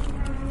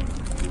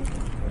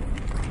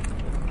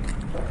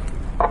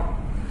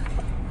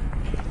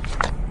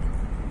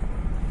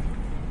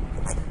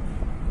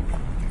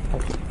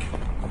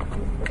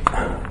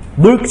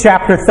 Luke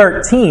chapter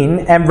 13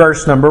 and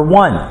verse number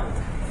 1.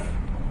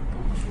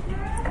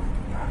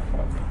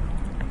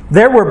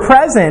 There were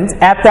present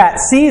at that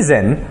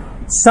season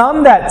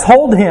some that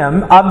told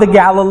him of the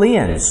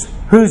Galileans,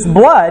 whose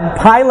blood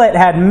Pilate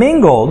had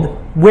mingled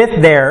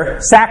with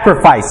their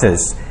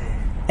sacrifices.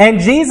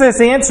 And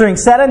Jesus answering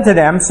said unto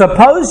them,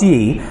 suppose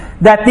ye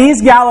that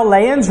these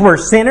Galileans were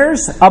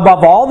sinners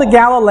above all the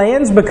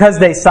Galileans because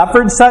they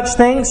suffered such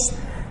things?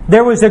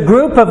 There was a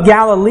group of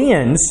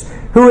Galileans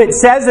who, it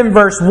says in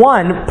verse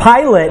 1,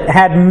 Pilate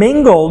had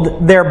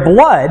mingled their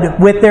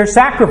blood with their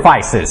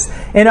sacrifices.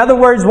 In other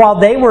words, while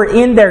they were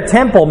in their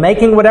temple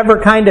making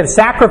whatever kind of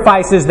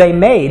sacrifices they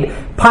made,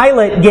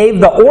 Pilate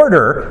gave the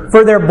order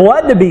for their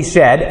blood to be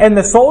shed, and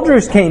the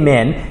soldiers came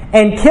in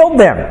and killed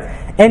them.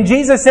 And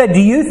Jesus said,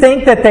 do you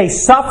think that they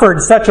suffered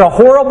such a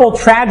horrible,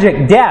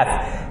 tragic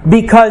death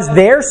because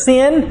their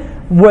sin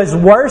was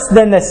worse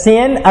than the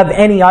sin of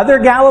any other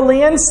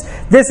Galileans?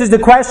 This is the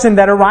question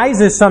that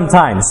arises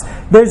sometimes.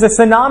 There's a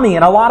tsunami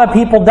and a lot of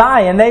people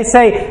die, and they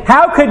say,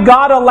 how could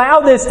God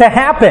allow this to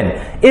happen?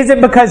 Is it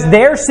because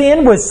their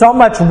sin was so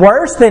much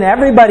worse than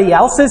everybody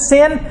else's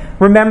sin?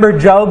 Remember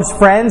Job's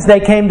friends? They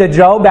came to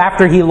Job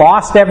after he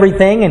lost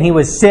everything and he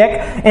was sick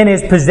and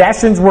his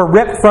possessions were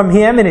ripped from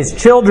him and his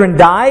children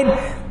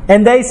died.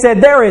 And they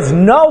said, there is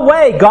no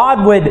way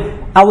God would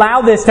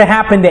allow this to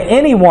happen to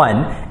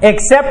anyone,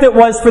 except it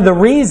was for the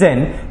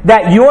reason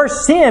that your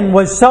sin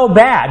was so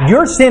bad.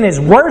 Your sin is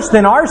worse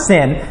than our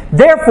sin.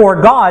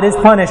 Therefore, God is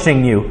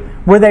punishing you.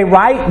 Were they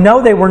right?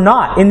 No, they were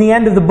not. In the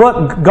end of the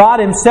book, God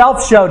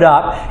Himself showed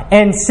up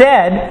and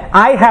said,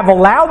 I have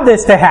allowed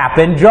this to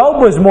happen.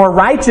 Job was more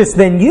righteous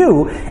than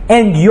you,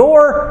 and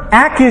your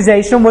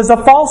accusation was a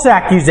false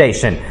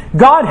accusation.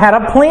 God had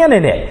a plan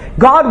in it.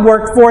 God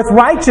worked forth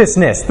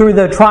righteousness through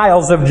the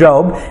trials of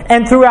Job,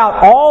 and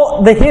throughout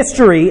all the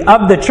history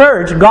of the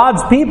church,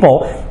 God's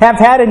people have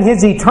had in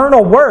His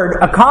eternal Word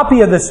a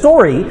copy of the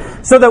story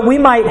so that we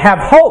might have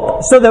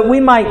hope, so that we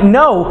might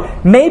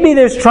know maybe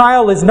this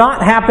trial is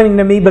not happening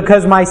to me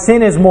because my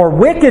sin is more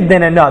wicked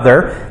than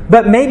another,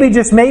 but maybe,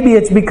 just maybe,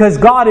 it's because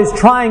God is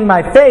trying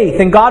my faith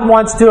and God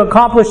wants to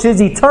accomplish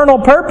His eternal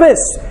purpose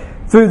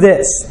through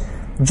this.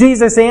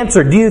 Jesus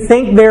answered, do you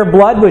think their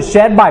blood was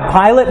shed by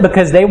Pilate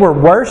because they were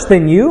worse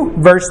than you?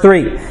 Verse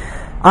 3.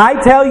 I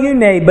tell you,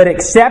 nay, but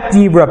except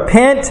ye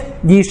repent,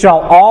 ye shall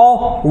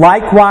all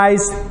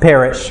likewise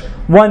perish.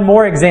 One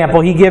more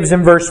example He gives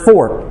in verse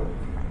 4.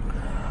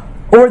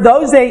 Or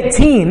those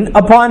 18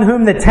 upon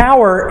whom the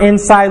tower in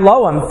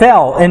Siloam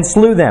fell and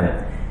slew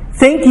them.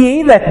 Think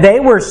ye that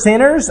they were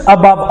sinners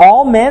above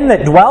all men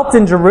that dwelt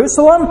in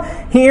Jerusalem?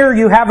 Here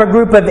you have a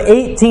group of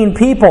 18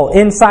 people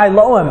in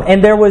Siloam,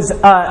 and there was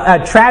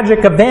a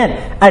tragic event.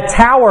 A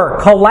tower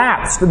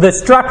collapsed. The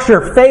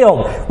structure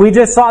failed. We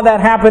just saw that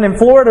happen in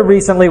Florida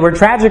recently, where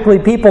tragically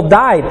people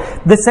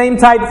died. The same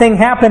type thing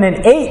happened,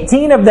 and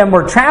 18 of them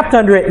were trapped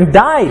under it and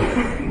died.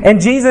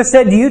 And Jesus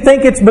said, do you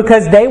think it's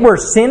because they were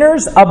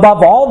sinners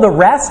above all the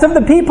rest of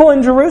the people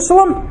in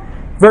Jerusalem?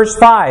 Verse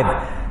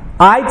 5.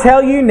 I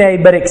tell you, nay,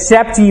 but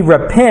except ye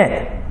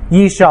repent,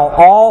 ye shall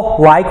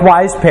all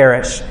likewise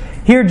perish.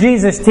 Here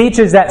Jesus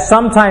teaches that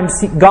sometimes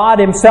God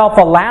Himself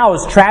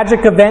allows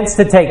tragic events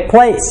to take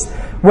place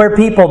where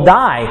people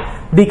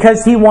die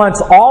because He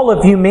wants all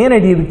of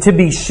humanity to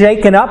be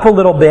shaken up a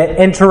little bit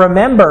and to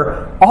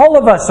remember all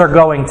of us are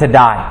going to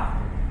die.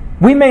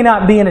 We may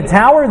not be in a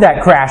tower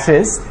that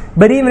crashes,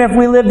 but even if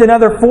we lived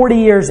another 40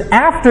 years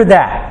after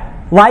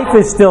that, life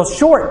is still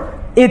short.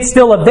 It's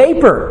still a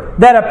vapor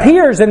that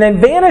appears and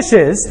then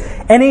vanishes.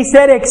 And He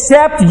said,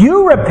 except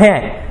you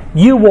repent,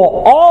 you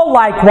will all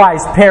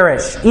likewise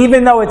perish.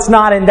 Even though it's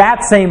not in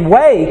that same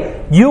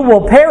way, you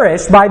will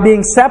perish by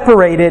being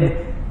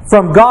separated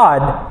from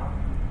God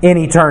in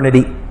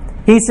eternity.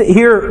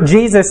 Here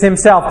Jesus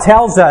Himself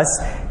tells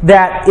us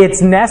that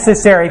it's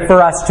necessary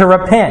for us to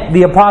repent.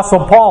 The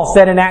Apostle Paul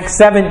said in Acts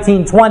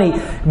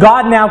 17:20,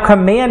 God now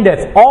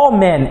commandeth all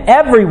men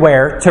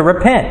everywhere to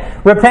repent.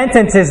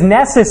 Repentance is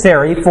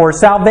necessary for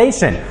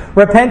salvation.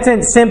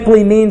 Repentance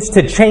simply means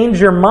to change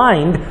your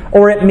mind,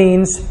 or it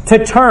means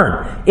to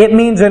turn. It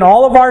means in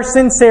all of our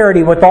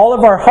sincerity, with all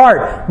of our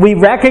heart, we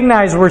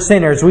recognize we're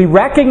sinners. We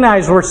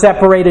recognize we're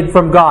separated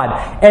from God.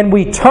 And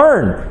we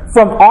turn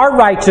from our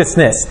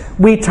righteousness.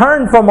 We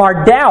turn from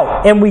our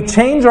doubt, and we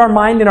change our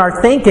mind and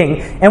our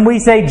thinking, and we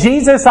say,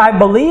 Jesus, I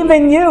believe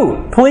in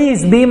you.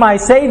 Please be my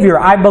Savior.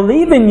 I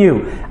believe in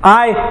you.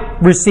 I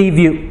receive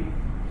you.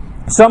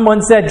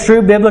 Someone said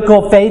true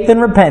biblical faith and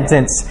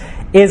repentance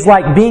is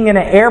like being in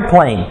an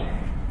airplane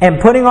and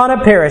putting on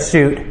a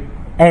parachute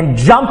and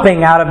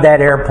jumping out of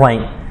that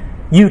airplane.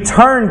 You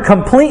turn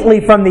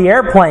completely from the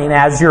airplane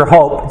as your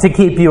hope to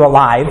keep you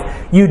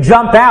alive. You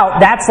jump out.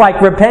 That's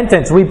like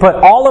repentance. We put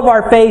all of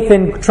our faith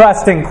and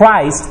trust in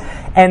Christ,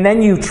 and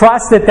then you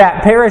trust that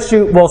that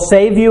parachute will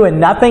save you and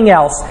nothing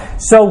else.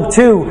 So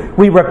too,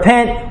 we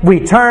repent,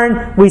 we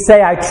turn, we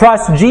say, I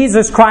trust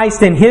Jesus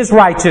Christ in His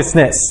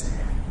righteousness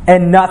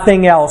and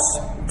nothing else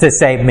to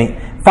save me.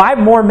 5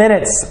 more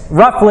minutes,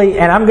 roughly,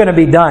 and I'm going to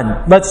be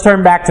done. Let's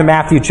turn back to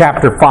Matthew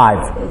chapter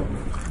 5.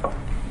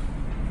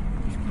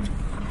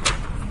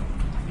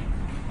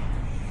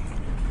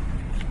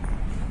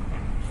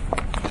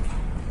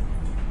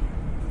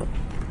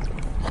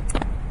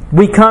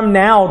 We come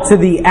now to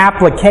the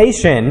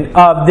application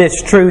of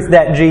this truth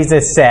that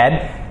Jesus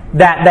said,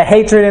 that the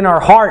hatred in our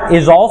heart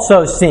is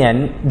also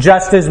sin,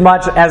 just as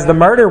much as the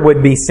murder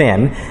would be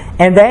sin.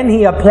 And then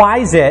He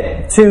applies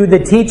it to the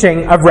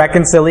teaching of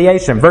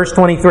reconciliation. Verse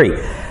 23.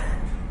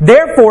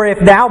 Therefore, if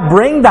thou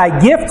bring thy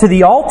gift to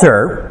the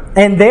altar,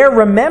 and there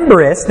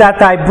rememberest that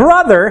thy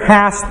brother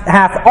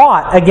hath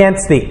aught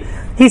against thee.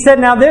 He said,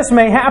 now this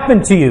may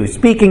happen to you,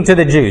 speaking to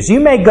the Jews. You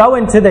may go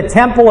into the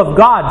temple of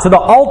God, to the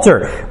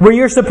altar, where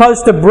you're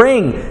supposed to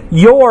bring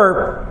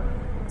your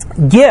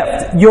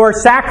gift, your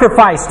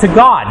sacrifice to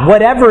God,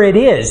 whatever it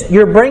is.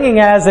 You're bringing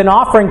it as an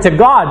offering to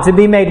God to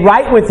be made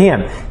right with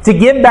Him, to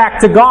give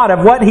back to God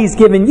of what He's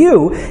given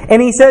you.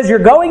 And He says, you're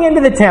going into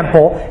the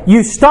temple,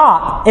 you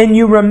stop, and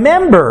you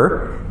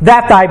remember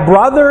that thy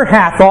brother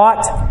hath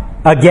aught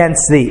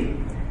against thee.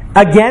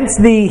 Against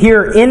thee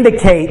here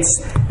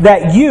indicates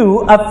that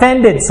you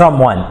offended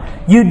someone.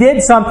 You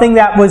did something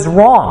that was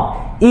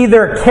wrong.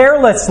 Either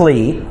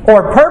carelessly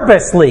or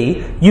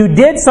purposely, you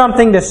did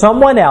something to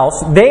someone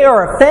else, they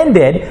are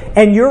offended,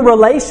 and your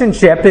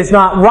relationship is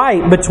not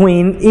right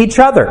between each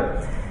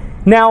other.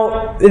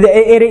 Now,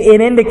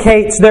 it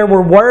indicates there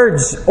were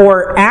words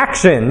or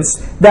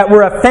actions that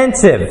were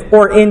offensive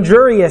or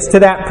injurious to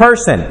that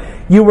person.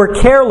 You were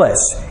careless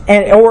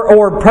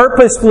or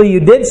purposefully you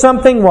did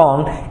something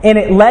wrong, and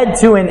it led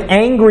to an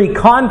angry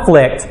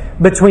conflict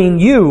between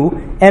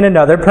you and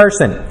another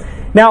person.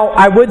 Now,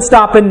 I would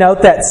stop and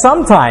note that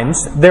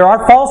sometimes there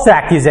are false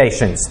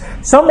accusations.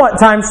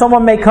 Sometimes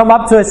someone may come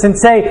up to us and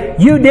say,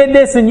 you did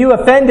this and you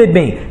offended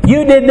me.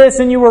 You did this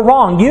and you were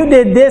wrong. You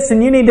did this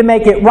and you need to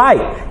make it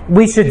right.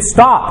 We should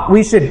stop.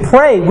 We should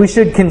pray. We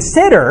should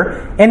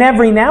consider. And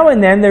every now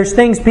and then there's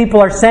things people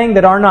are saying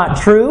that are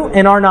not true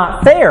and are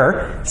not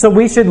fair. So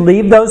we should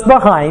leave those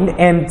behind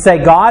and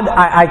say, God,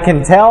 I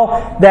can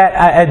tell that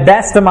at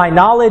best of my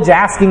knowledge,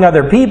 asking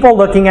other people,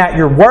 looking at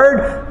your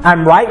word,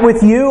 I'm right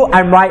with you.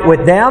 I'm right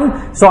with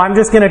them, so I'm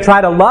just going to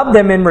try to love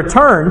them in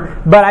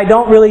return, but I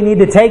don't really need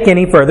to take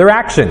any further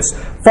actions.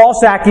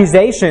 False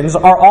accusations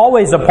are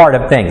always a part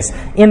of things.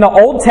 In the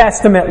Old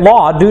Testament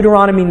law,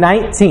 Deuteronomy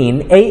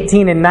 19,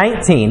 18 and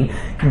 19,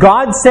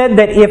 God said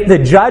that if the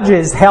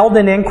judges held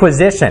an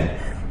inquisition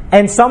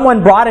and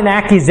someone brought an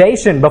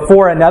accusation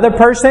before another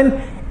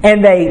person,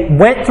 and they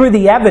went through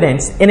the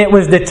evidence, and it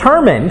was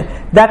determined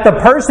that the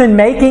person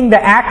making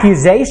the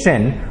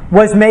accusation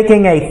was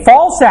making a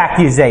false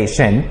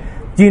accusation,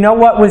 do you know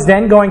what was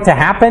then going to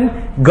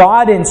happen?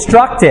 God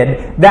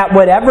instructed that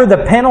whatever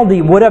the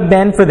penalty would have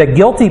been for the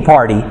guilty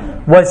party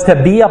was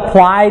to be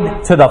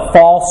applied to the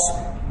false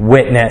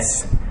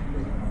witness.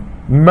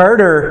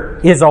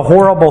 Murder is a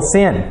horrible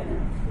sin.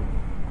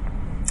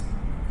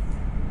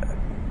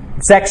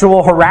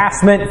 Sexual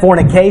harassment,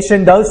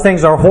 fornication, those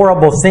things are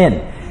horrible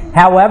sin.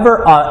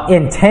 However,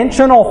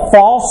 intentional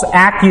false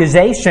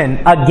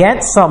accusation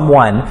against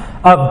someone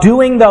of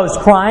doing those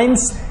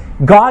crimes,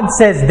 God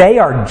says they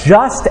are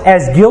just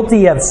as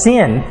guilty of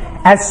sin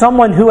as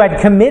someone who had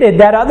committed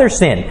that other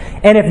sin.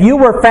 And if you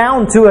were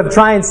found to have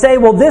tried and say,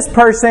 well, this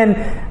person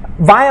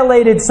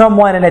violated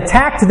someone and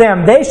attacked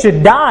them, they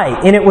should die,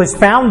 and it was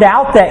found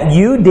out that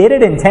you did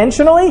it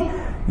intentionally,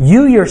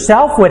 you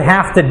yourself would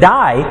have to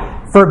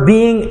die for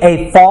being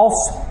a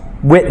false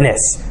witness.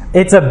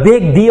 It's a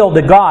big deal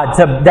to God.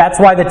 That's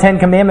why the Ten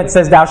Commandments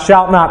says, thou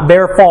shalt not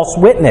bear false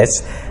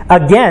witness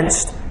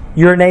against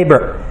your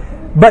neighbor.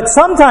 But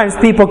sometimes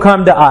people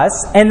come to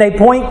us and they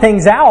point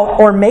things out,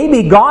 or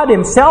maybe God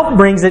Himself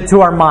brings it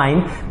to our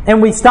mind,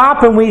 and we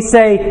stop and we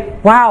say,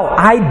 wow,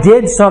 I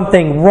did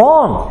something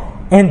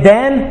wrong. And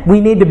then we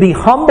need to be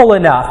humble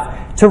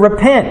enough to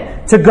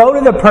repent, to go to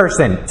the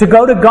person, to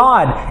go to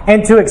God,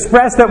 and to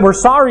express that we're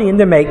sorry and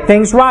to make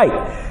things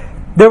right.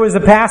 There was a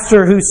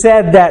pastor who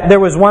said that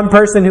there was one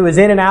person who was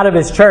in and out of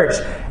his church,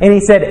 and he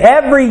said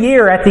every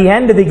year at the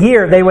end of the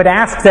year they would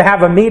ask to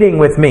have a meeting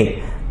with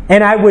me,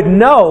 and I would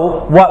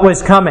know what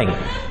was coming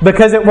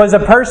because it was a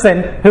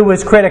person who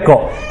was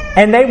critical.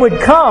 And they would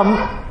come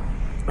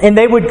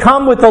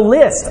with a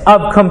list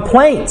of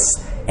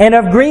complaints and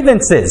of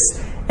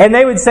grievances. And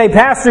they would say,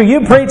 Pastor,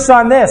 you preached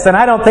on this, and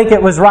I don't think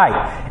it was right.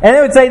 And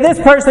they would say, this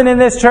person in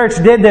this church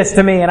did this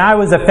to me, and I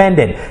was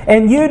offended.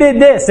 And you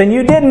did this, and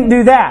you didn't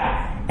do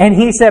that. And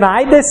he said,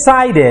 I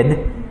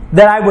decided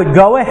that I would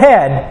go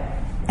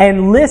ahead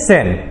and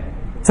listen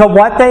to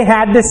what they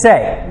had to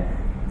say.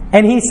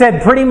 And he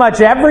said pretty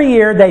much every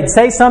year they'd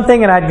say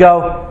something and I'd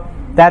go,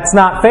 that's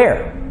not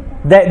fair.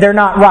 They're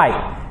not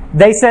right.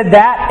 They said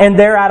that and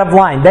they're out of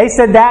line. They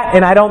said that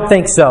and I don't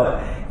think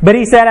so. But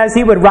he said as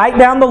he would write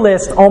down the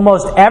list,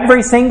 almost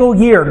every single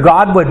year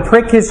God would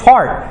prick his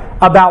heart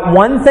about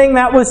one thing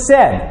that was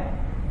said.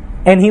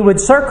 And he would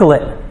circle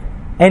it.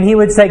 And he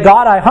would say,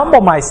 God, I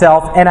humble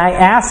myself and I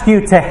ask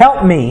you to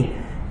help me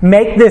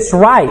make this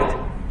right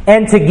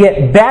and to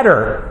get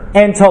better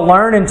and to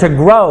learn and to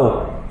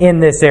grow in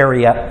this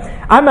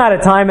area. I'm out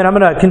of time and I'm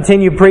going to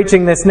continue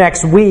preaching this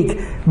next week.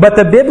 But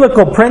the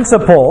biblical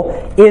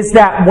principle is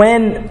that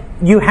when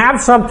you have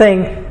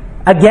something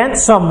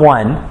against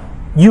someone,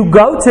 you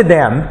go to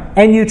them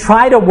and you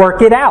try to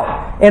work it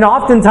out. And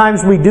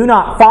oftentimes we do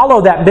not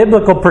follow that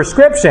biblical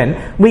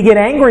prescription. We get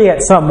angry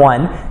at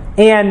someone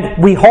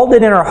and we hold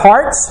it in our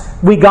hearts,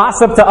 we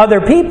gossip to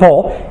other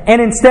people,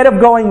 and instead of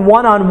going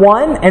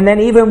one-on-one, and then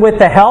even with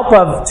the help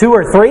of 2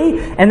 or 3,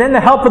 and then the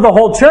help of the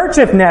whole church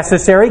if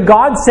necessary,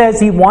 God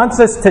says He wants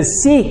us to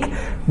seek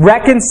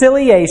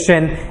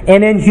reconciliation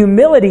and in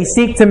humility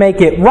seek to make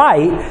it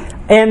right.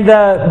 And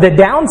the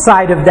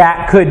downside of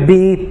that could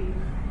be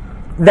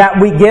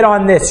that we get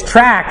on this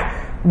track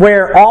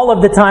where all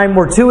of the time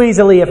we're too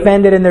easily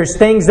offended and there's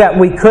things that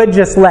we could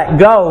just let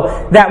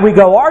go that we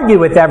go argue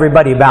with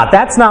everybody about.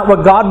 That's not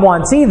what God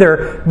wants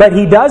either, but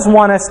He does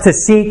want us to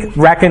seek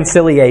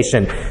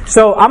reconciliation.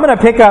 So I'm going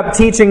to pick up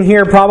teaching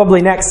here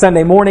probably next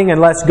Sunday morning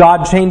unless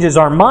God changes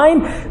our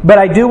mind. But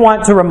I do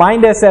want to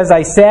remind us, as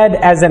I said,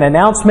 as an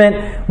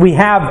announcement, we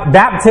have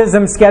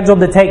baptism scheduled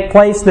to take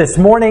place this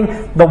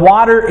morning. The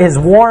water is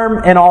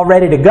warm and all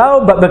ready to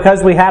go, but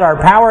because we had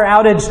our power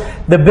outage,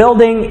 the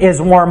building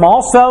is warm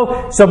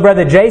also. So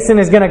Brother Jason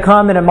is going to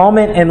come in a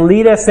moment and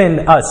lead us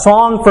in a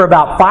song for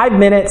about 5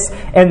 minutes.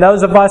 And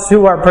those of us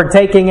who are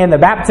partaking in the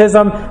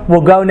baptism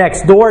will go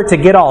next door to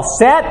get all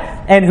set.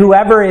 And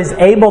whoever is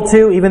able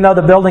to, even though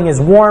the building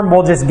is warm,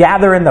 we'll just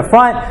gather in the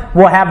front.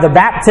 We'll have the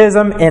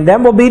baptism and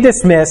then we'll be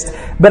dismissed.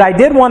 But I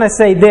did want to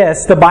say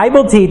this. The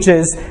Bible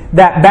teaches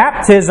that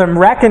baptism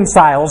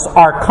reconciles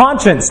our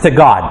conscience to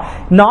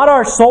God. Not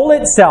our soul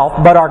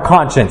itself, but our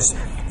conscience.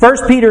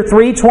 1 Peter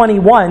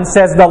 3:21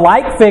 says, the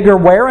like figure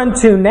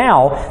whereunto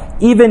now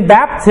even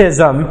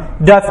baptism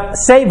doth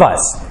save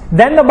us.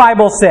 Then the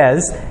Bible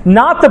says,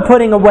 not the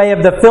putting away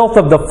of the filth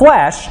of the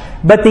flesh,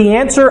 but the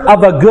answer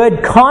of a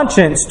good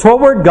conscience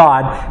toward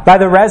God by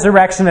the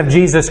resurrection of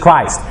Jesus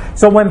Christ.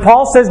 So when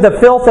Paul says the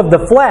filth of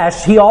the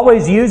flesh, he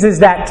always uses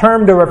that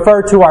term to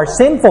refer to our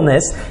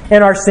sinfulness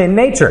and our sin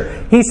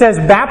nature. He says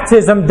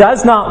baptism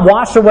does not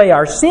wash away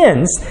our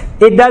sins.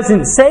 It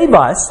doesn't save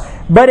us,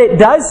 but it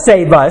does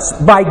save us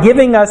by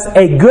giving us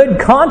a good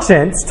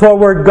conscience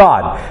toward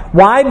God.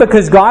 Why?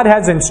 Because God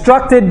has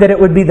instructed that it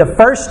would be the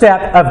first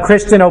step of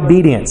Christian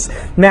obedience.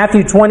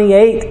 Matthew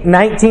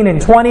 28:19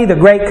 and 20, the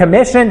Great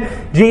Commission,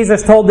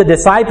 Jesus told the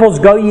disciples,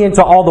 go ye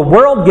into all the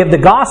world, give the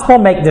gospel,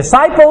 make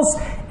disciples,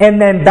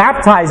 and then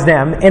baptize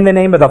them in the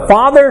name of the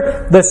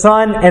Father, the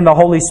Son, and the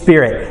Holy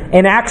Spirit.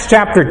 In Acts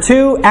chapter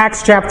 2,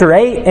 Acts chapter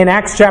 8, and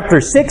Acts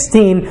chapter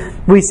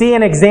 16, we see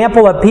an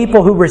example of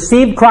people who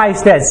received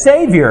Christ as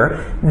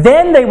Savior.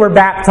 Then they were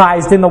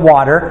baptized in the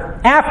water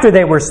after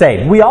they were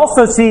saved. We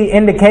also see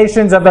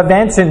indications of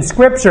events in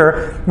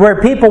Scripture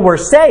where people were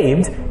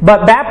saved,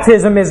 but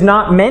baptism is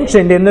not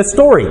mentioned in the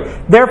story.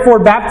 Therefore,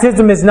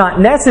 baptism is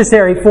not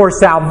necessary for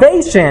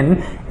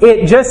salvation.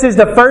 It just is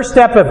the first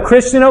step of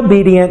Christian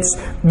obedience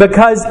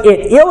because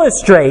it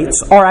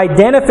illustrates our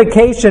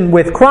identification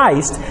with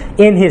Christ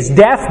in His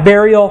death,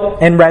 burial,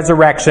 and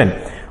resurrection.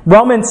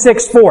 Romans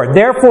 6:4,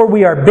 therefore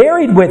we are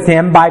buried with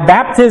Him by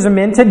baptism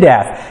into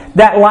death,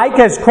 that like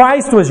as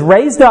Christ was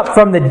raised up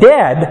from the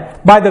dead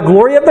by the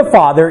glory of the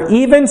Father,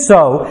 even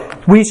so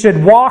we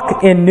should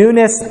walk in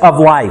newness of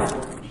life.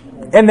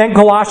 And then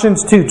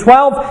Colossians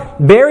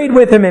 2:12, buried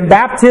with Him in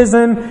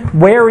baptism,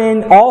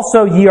 wherein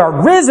also ye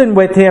are risen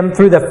with Him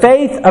through the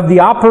faith of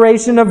the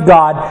operation of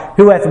God,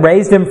 who hath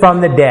raised Him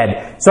from the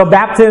dead. So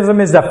baptism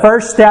is the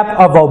first step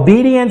of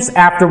obedience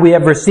after we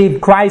have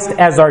received Christ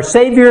as our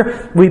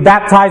Savior. We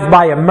baptize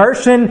by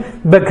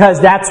immersion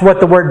because that's what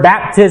the word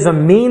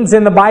baptism means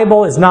in the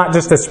Bible. It's not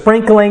just a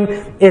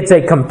sprinkling, it's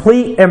a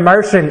complete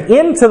immersion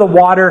into the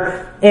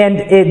water.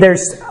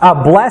 there's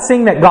a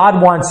blessing that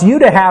God wants you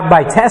to have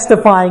by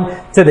testifying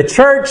to the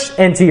church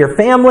and to your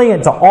family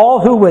and to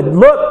all who would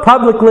look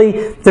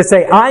publicly to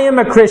say, I am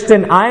a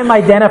Christian, I am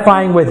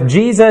identifying with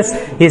Jesus,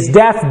 His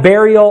death,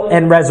 burial,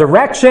 and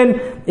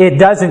resurrection. It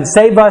doesn't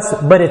save us,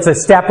 but it's a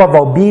step of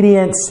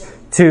obedience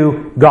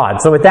to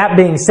God. So with that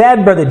being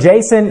said, Brother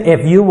Jason,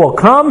 if you will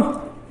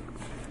come.